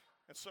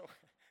 And so,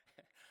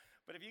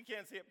 but if you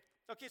can't see it.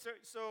 Okay,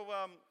 so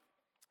we'll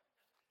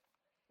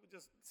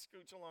just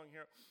scooch along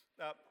here.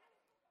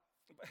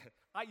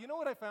 You know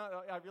what I found?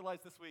 I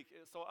realized this week.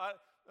 So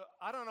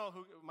I don't know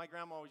who. My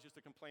grandma always used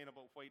to complain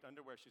about white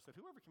underwear. She said,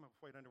 "Whoever came up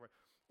with white underwear?"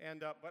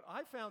 And but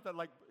I found that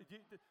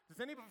does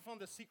anybody found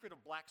the secret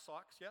of black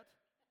socks yet?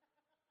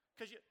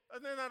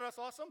 Isn't that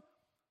awesome?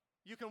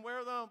 You can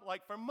wear them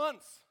for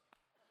months.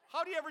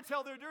 How do you ever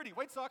tell they're dirty?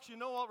 White socks,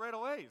 all right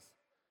away.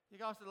 You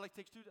guys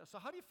takes two. So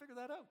how do you figure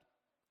that out?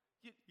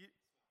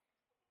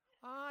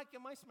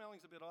 My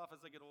smelling's a bit off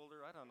as I get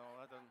older. I don't know.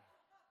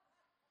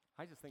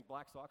 I just think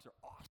black socks are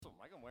awesome.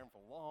 I can wear them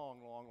for long,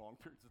 long, long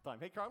periods of time.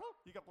 Hey, Carlo,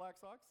 you got black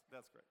socks?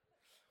 That's great.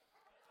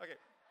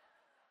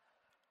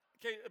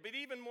 Okay, but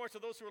even more, to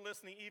those who are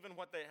listening, even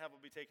what they have will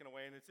be taken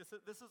away. And it's just,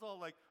 this is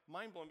all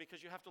mind-blowing,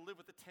 because you have to live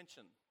with the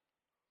tension,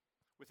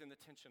 within the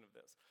tension of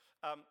this.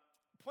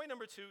 Point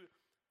number 2,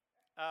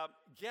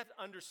 get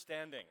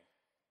understanding.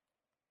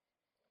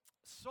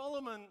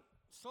 Solomon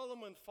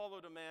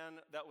followed a man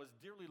that was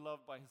dearly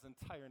loved by his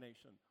entire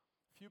nation.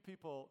 Few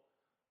people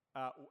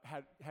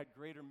had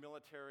greater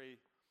military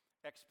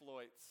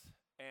exploits,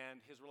 and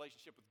his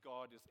relationship with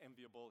God is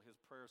enviable. His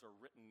prayers are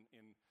written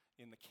in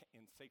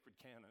sacred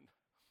canon.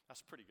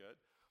 That's pretty good.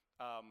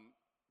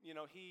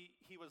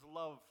 He was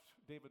loved.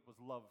 David was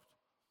loved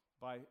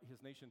by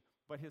his nation,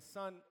 but his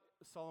son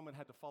Solomon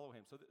had to follow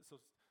him.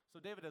 So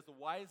David is the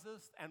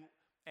wisest,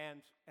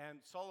 and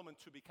Solomon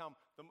to become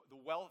the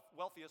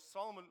wealthiest.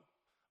 Solomon,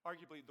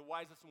 arguably the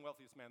wisest and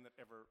wealthiest man that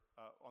ever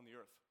on the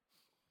earth.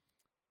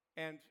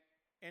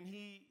 And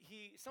he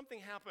something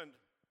happened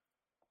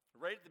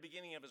right at the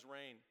beginning of his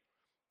reign,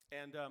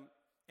 and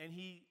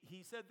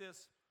he said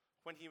this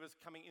when he was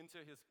coming into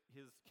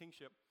his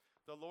kingship.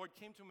 The Lord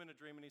came to him in a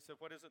dream, and he said,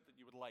 "What is it that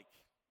you would like?"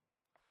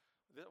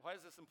 Why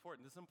is this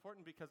important? This is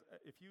important because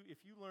if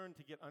you learn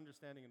to get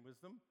understanding and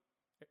wisdom,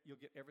 you'll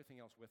get everything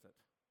else with it.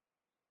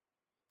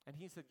 And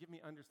he said, "Give me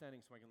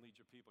understanding so I can lead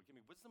your people. Give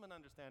me wisdom and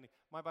understanding."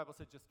 My Bible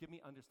said, "Just give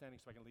me understanding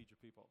so I can lead your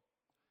people."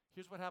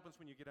 Here's what happens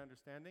when you get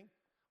understanding.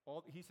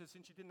 He says,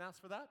 since you didn't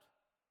ask for that,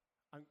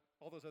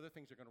 all those other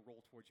things are going to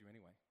roll towards you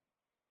anyway.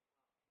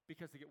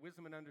 Because to get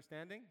wisdom and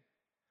understanding,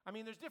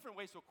 there's different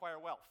ways to acquire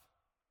wealth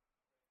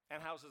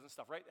and houses and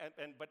stuff, right?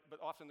 But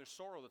often there's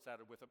sorrow that's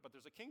added with it. But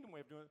there's a kingdom way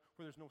of doing it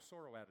where there's no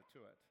sorrow added to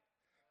it.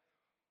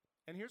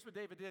 And here's what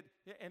David did.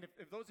 And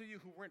if those of you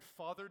who weren't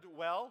fathered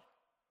well,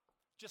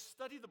 just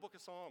study the book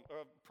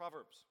of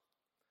Proverbs.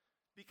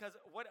 Because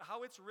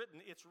how it's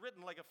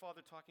written like a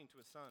father talking to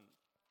a son.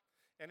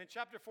 And in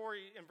chapter 4,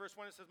 in verse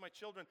 1, it says, "My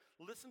children,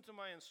 listen to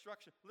my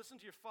instruction. Listen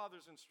to your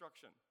father's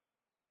instruction."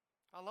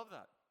 I love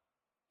that.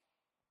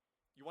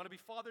 You want to be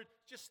fathered?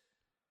 Just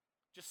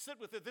Just sit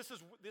with it. This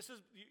is,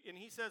 and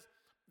he says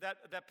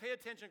that pay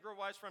attention, grow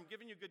wise, for I'm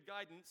giving you good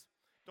guidance.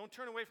 Don't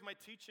turn away from my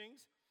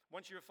teachings.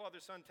 Once you're a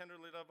father's son,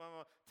 tenderly love.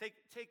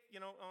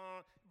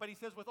 But he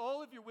says, with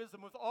all of your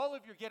wisdom, with all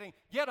of your getting,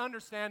 get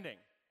understanding.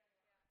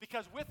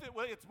 Because with it,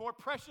 it's more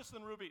precious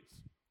than rubies.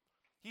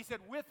 He said,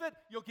 with it,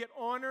 you'll get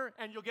honor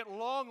and you'll get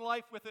long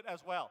life with it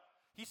as well.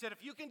 He said,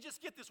 if you can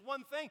just get this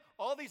one thing,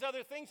 all these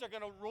other things are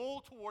going to roll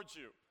towards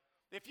you.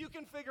 If you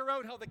can figure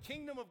out how the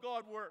kingdom of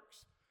God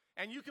works,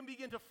 and you can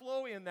begin to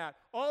flow in that,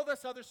 all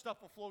this other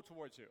stuff will flow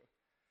towards you.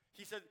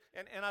 He said,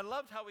 and I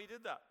loved how he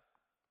did that.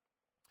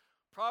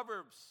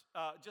 Proverbs,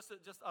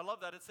 I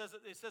love that. It says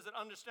that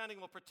understanding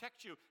will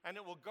protect you, and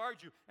it will guard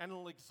you, and it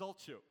will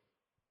exalt you.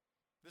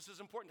 This is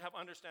important to have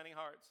understanding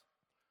hearts.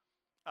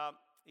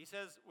 He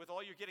says, with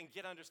all you're getting,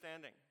 get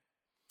understanding.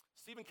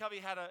 Stephen Covey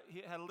had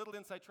a little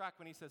inside track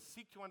when he says,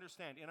 seek to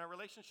understand. In our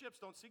relationships,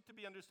 don't seek to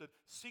be understood,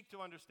 seek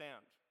to understand.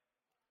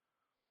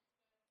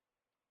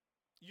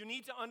 You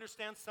need to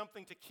understand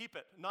something to keep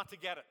it, not to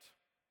get it.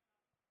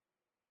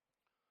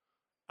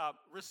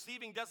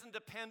 Receiving doesn't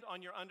depend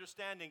on your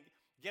understanding.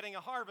 Getting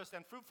a harvest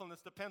and fruitfulness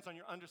depends on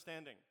your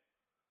understanding.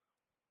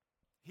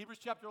 Hebrews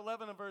chapter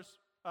 11 and verse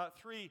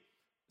 3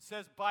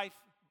 says,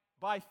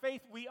 by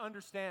faith we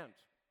understand.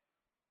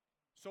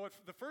 So if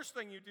the first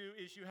thing you do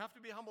is you have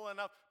to be humble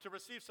enough to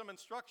receive some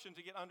instruction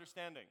to get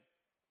understanding.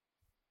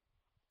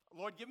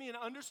 Lord, give me an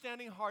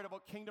understanding heart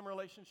about kingdom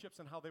relationships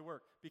and how they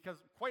work,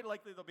 because quite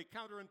likely they'll be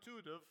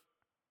counterintuitive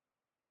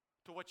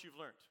to what you've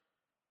learned.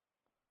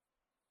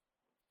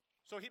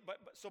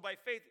 So by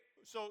faith,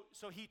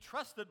 so he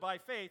trusted by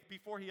faith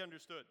before he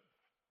understood.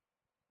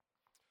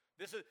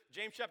 This is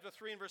James chapter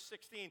 3 and verse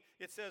 16.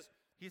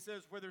 He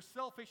says, where there's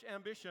selfish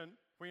ambition,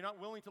 where you're not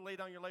willing to lay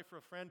down your life for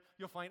a friend,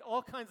 you'll find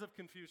all kinds of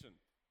confusion.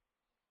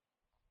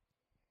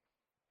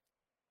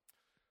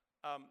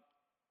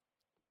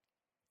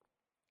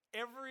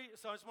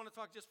 So I just want to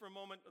talk just for a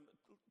moment,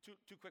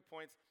 two quick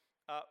points,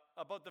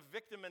 about the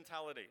victim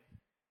mentality.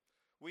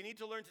 We need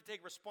to learn to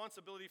take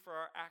responsibility for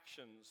our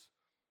actions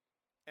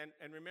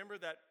and remember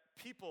that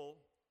people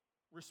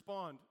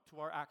respond to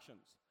our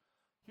actions.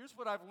 Here's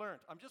what I've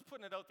learned. I'm just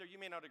putting it out there. You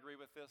may not agree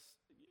with this,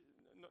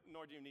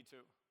 nor do you need to.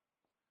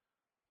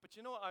 But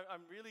you know,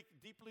 I'm really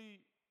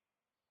deeply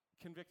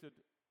convicted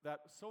that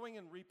sowing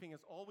and reaping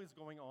is always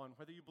going on,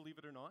 whether you believe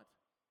it or not.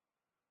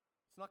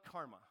 It's not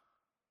karma.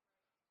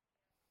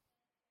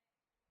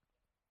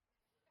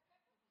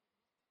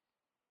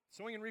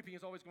 Sowing and reaping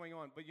is always going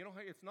on, but you know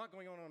how it's not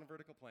going on a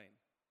vertical plane.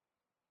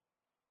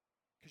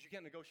 Because you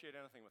can't negotiate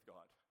anything with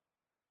God.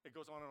 It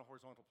goes on a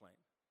horizontal plane.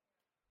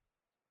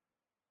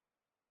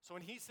 So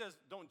when he says,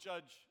 don't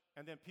judge,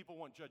 and then people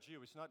won't judge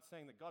you, it's not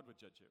saying that God would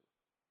judge you.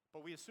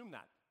 But we assume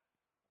that,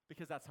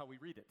 because that's how we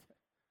read it.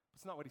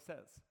 It's not what he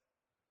says.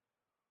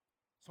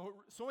 So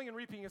sowing and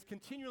reaping is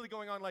continually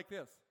going on like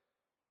this.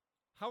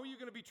 How are you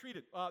going to be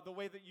treated? The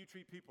way that you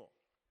treat people.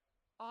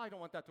 I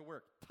don't want that to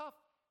work. Tough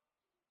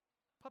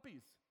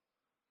puppies.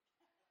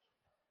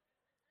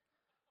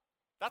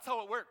 That's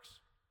how it works.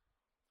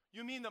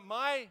 You mean that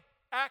my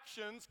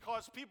actions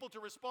cause people to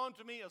respond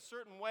to me a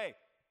certain way.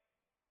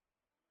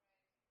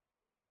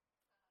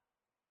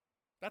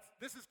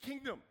 This is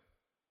kingdom.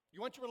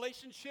 You want your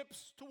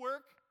relationships to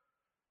work?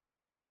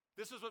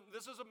 This is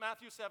what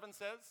Matthew 7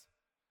 says.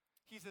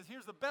 He says,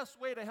 here's the best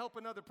way to help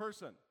another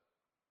person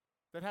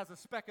that has a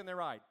speck in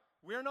their eye.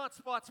 We're not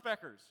spot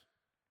speckers.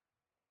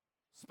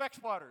 Speck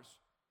spotters.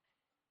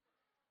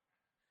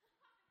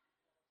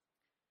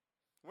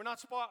 We're not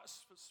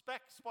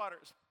speck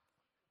spotters.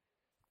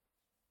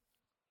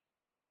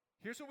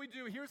 Here's what we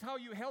do. Here's how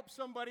you help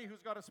somebody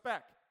who's got a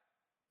speck.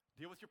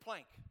 Deal with your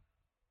plank.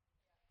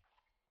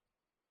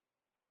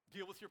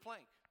 Deal with your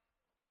plank.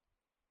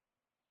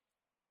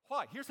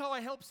 Why? Here's how I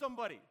help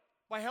somebody.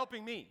 By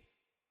helping me.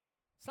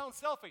 Sounds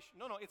selfish.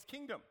 No, it's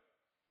kingdom.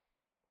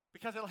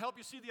 Because it'll help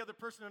you see the other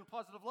person in a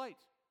positive light.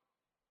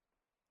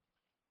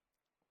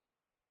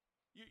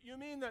 You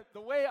mean that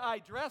the way I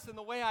dress and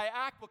the way I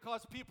act will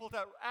cause people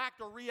to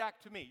act or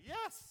react to me?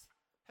 Yes.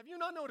 Have you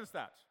not noticed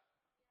that?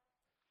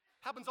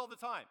 Happens all the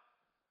time.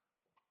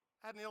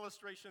 I had an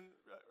illustration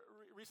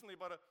recently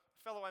about a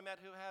fellow I met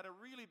who had a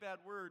really bad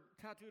word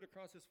tattooed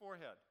across his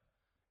forehead.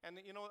 And,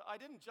 I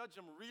didn't judge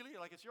him really,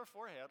 like, it's your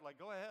forehead, like,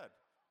 go ahead.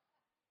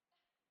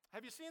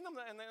 Have you seen them?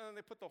 And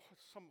they put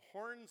some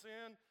horns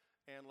in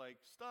and, like,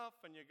 stuff,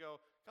 and you go,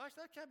 gosh,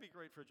 that can't be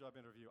great for a job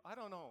interview. I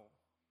don't know.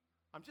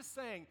 I'm just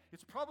saying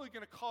it's probably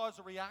going to cause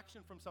a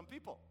reaction from some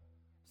people.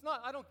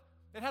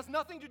 It has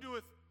nothing to do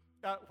with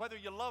whether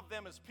you love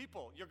them as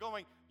people. You're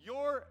going,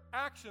 your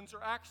actions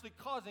are actually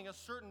causing a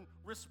certain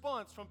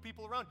response from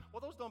people around.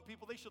 Well, those dumb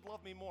people, they should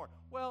love me more.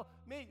 Well,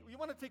 you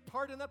want to take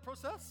part in that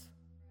process?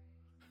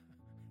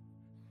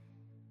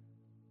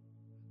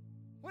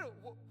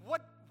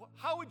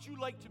 How would you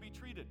like to be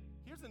treated?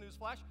 Here's the news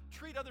flash.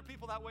 Treat other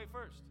people that way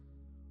first.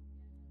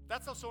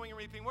 That's how sowing and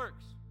reaping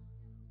works.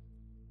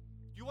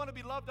 You want to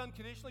be loved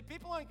unconditionally?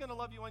 People aren't going to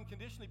love you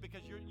unconditionally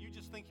because you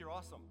just think you're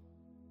awesome.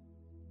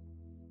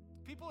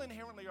 People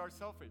inherently are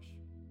selfish.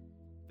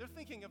 They're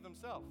thinking of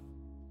themselves.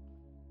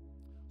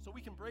 So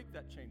we can break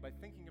that chain by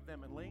thinking of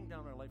them and laying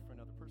down our life for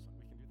another person.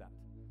 We can do that.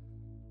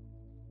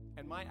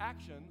 And my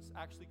actions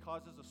actually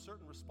causes a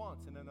certain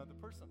response in another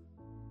person.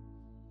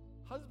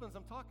 Husbands,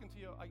 I'm talking to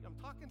you. I'm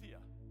talking to you.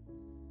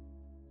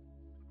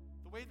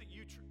 The way that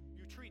you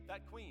treat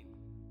that queen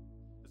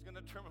is going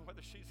to determine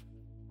whether she's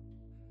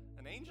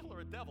an angel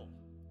or a devil.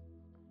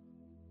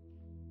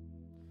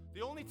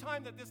 The only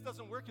time that this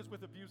doesn't work is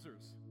with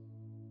abusers,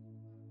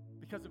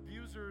 because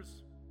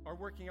abusers are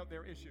working out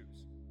their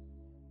issues,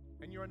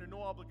 and you're under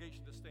no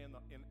obligation to stay in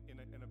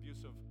an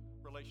abusive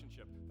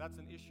relationship. That's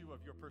an issue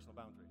of your personal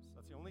boundaries.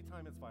 That's the only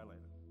time it's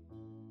violated.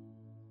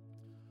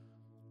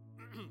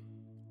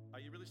 Are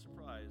you really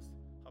surprised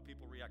how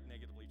people react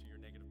negatively to your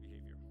negative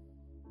behavior?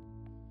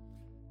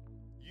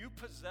 You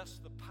possess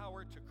the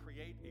power to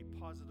create a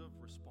positive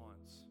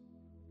response.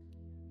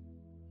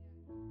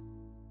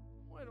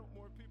 Why don't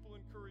more people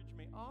encourage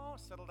me? Oh,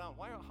 settle down.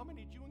 How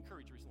many did you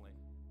encourage recently?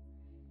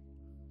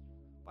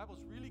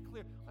 Bible's really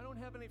clear. I don't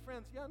have any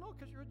friends. Yeah, no,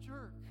 because you're a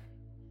jerk.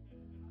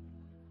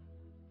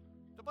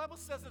 The Bible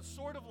says it's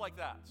sort of like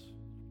that.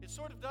 It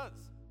sort of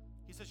does.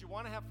 He says, you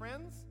want to have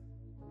friends?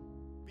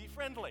 Be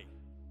friendly.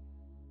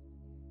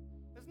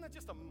 Isn't that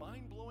just a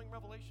mind-blowing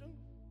revelation?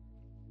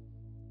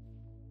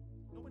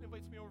 Nobody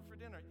invites me over for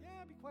dinner.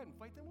 Yeah, be quiet.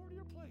 Invite them over to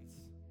your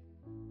place.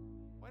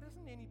 Why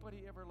doesn't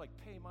anybody ever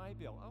pay my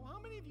bill? Oh, how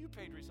many of you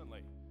paid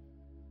recently?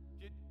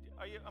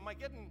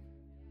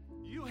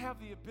 You have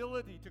the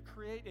ability to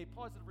create a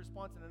positive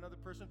response in another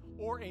person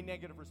or a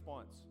negative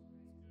response.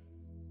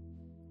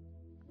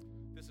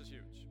 This is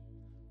huge.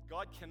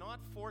 God cannot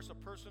force a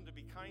person to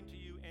be kind to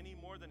you any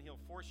more than he'll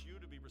force you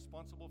to be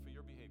responsible for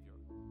your behavior.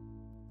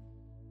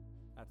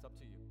 That's up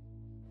to you.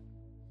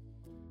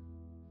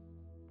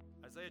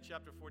 Isaiah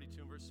chapter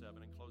 42 verse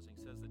 7 in closing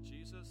says that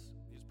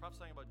he's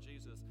prophesying about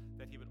Jesus,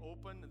 that he would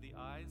open the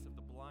eyes of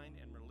the blind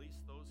and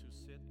release those who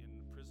sit in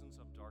prisons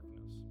of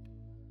darkness.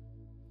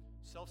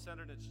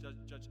 Self-centeredness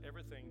judge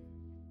everything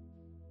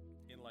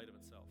in light of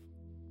itself.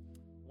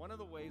 One of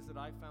the ways that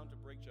I found to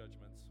break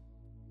judgments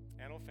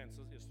and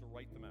offenses is to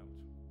write them out.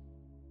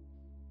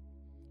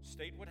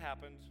 State what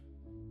happened,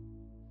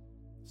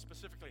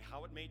 specifically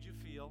how it made you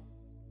feel,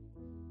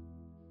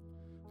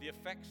 the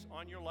effects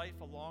on your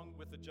life along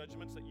with the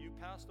judgments that you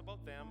passed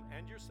about them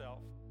and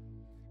yourself,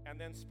 and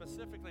then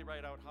specifically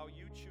write out how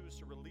you choose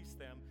to release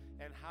them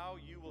and how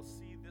you will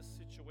see this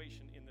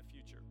situation in the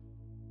future.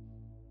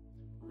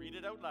 Read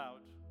it out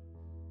loud,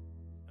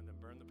 and then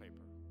burn the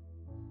paper.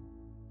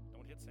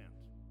 Don't hit send.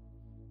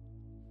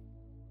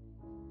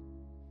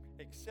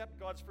 Accept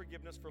God's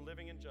forgiveness for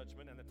living in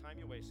judgment and the time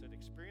you wasted.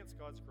 Experience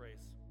God's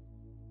grace.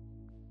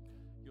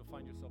 You'll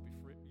find yourself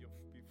you'll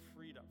be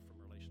freed up from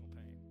relational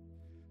pain.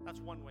 That's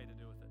one way to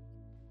do with it.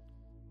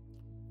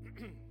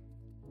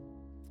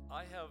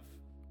 I have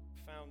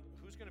found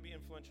who's going to be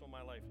influential in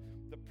my life.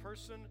 The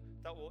person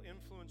that will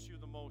influence you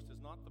the most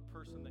is not the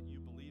person that you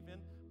believe in,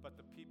 but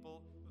the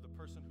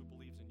person who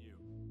believes in you.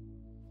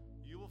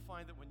 You will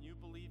find that when you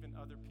believe in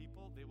other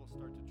people, they will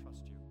start to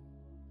trust you.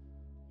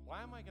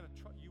 Why am I going to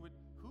trust you?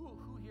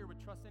 Who here would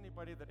trust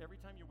anybody that every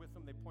time you're with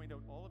them, they point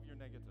out all of your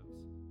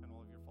negatives and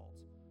all of your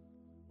faults?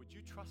 Would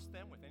you trust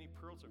them with any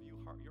pearls of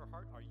your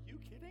heart? Are you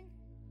kidding?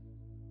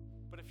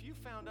 But if you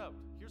found out,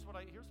 here's what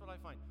I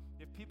find.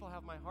 If people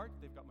have my heart,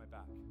 they've got my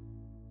back.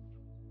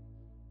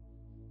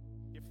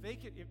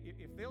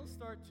 If they'll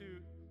start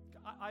to,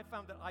 I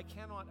found that I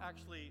cannot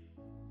actually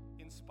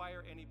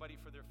inspire anybody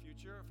for their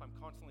future if I'm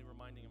constantly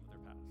reminding them of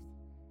their past.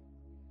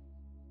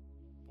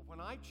 But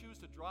when I choose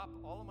to drop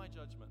all of my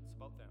judgments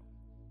about them,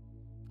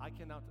 I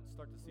can now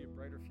start to see a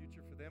brighter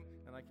future for them,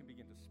 and I can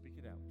begin to speak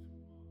it out.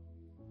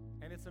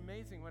 And it's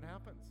amazing what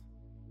happens.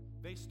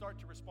 They start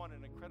to respond in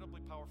an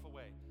incredibly powerful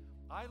way.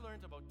 I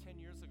learned about 10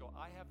 years ago,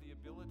 I have the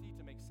ability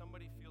to make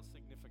somebody feel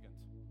significant.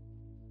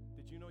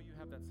 Did you know you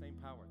have that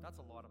same power? That's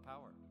a lot of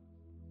power.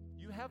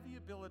 You have the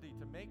ability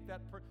to make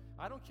that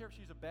I don't care if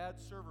she's a bad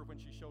server when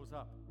she shows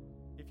up.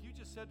 If you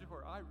just said to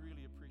her, I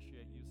really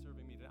appreciate you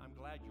serving me today. I'm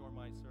glad you're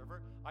my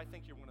server. I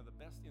think you're one of the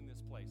best in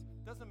this place.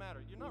 Doesn't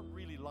matter. You're not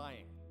really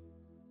lying.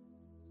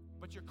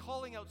 But you're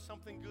calling out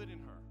something good in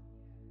her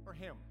or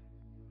him.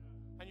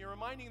 And you're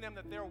reminding them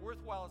that they're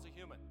worthwhile as a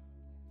human.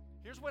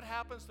 Here's what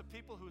happens to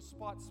people who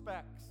spot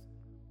specks.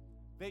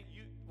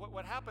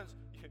 What happens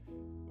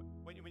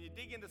when you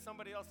dig into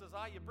somebody else's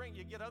eye,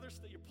 you get other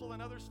stuff. You're pulling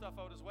other stuff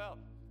out as well.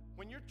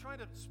 When you're trying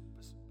to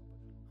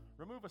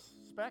remove a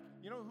speck,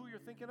 you know who you're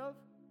thinking of?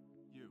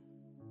 You.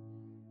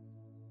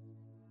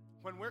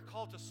 When we're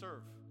called to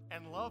serve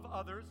and love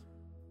others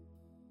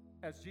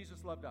as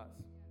Jesus loved us,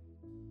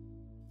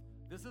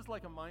 this is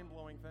like a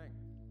mind-blowing thing.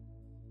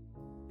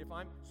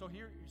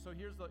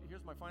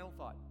 Here's my final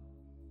thought.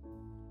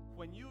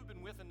 When you have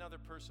been with another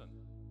person,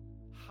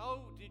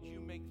 how did you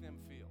make them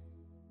feel?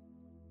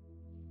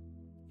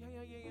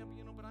 Yeah,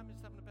 but I'm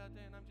just having a bad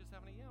day, and I'm just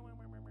having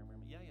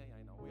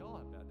I know. We all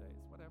have bad days,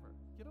 whatever.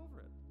 Get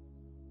over it.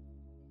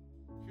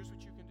 Here's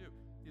what you can do,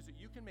 is that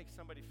you can make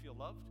somebody feel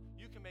loved.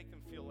 You can make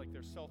them feel like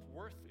their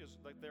self-worth is,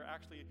 like they're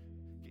actually,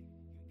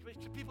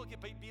 People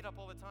get beat up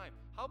all the time.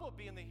 How about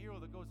being the hero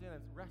that goes in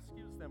and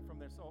rescues them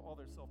from all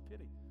their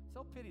self-pity?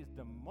 Self-pity is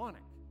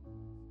demonic.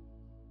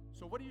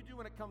 So what do you do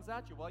when it comes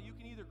at you? Well, you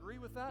can either agree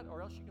with that,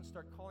 or else you can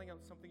start calling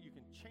out something. You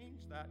can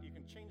change that. You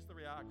can change the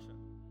reaction.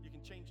 You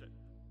can change it.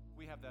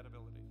 We have that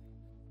ability.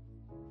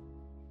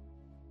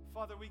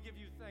 Father, we give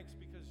you thanks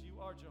because you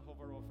are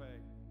Jehovah Rophe.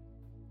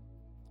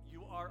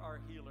 You are our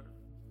healer.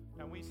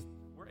 And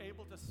we're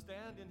able to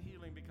stand in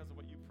healing because of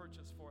what you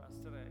purchased for us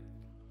today.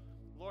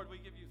 Lord, we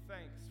give you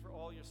thanks for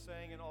all you're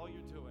saying and all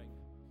you're doing.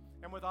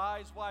 And with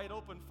eyes wide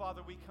open,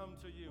 Father, we come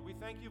to you. We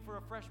thank you for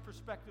a fresh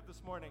perspective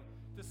this morning,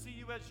 to see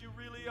you as you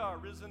really are,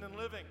 risen and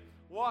living,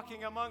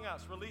 walking among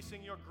us,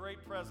 releasing your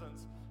great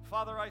presence.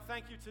 Father, I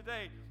thank you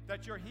today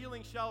that your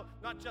healing shall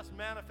not just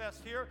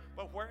manifest here,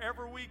 but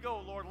wherever we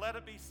go, Lord, let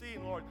it be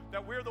seen, Lord,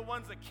 that we're the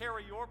ones that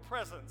carry your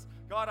presence.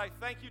 God, I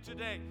thank you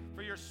today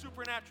for your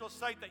supernatural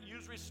sight that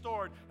you've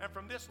restored. And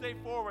from this day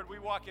forward, we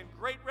walk in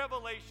great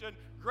revelation,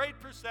 great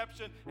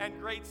perception, and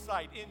great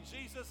sight. In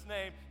Jesus'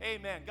 name,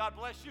 amen. God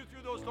bless you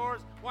through those doors.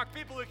 Walk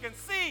people who can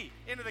see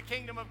into the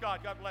kingdom of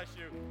God. God bless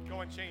you.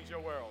 Go and change your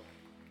world.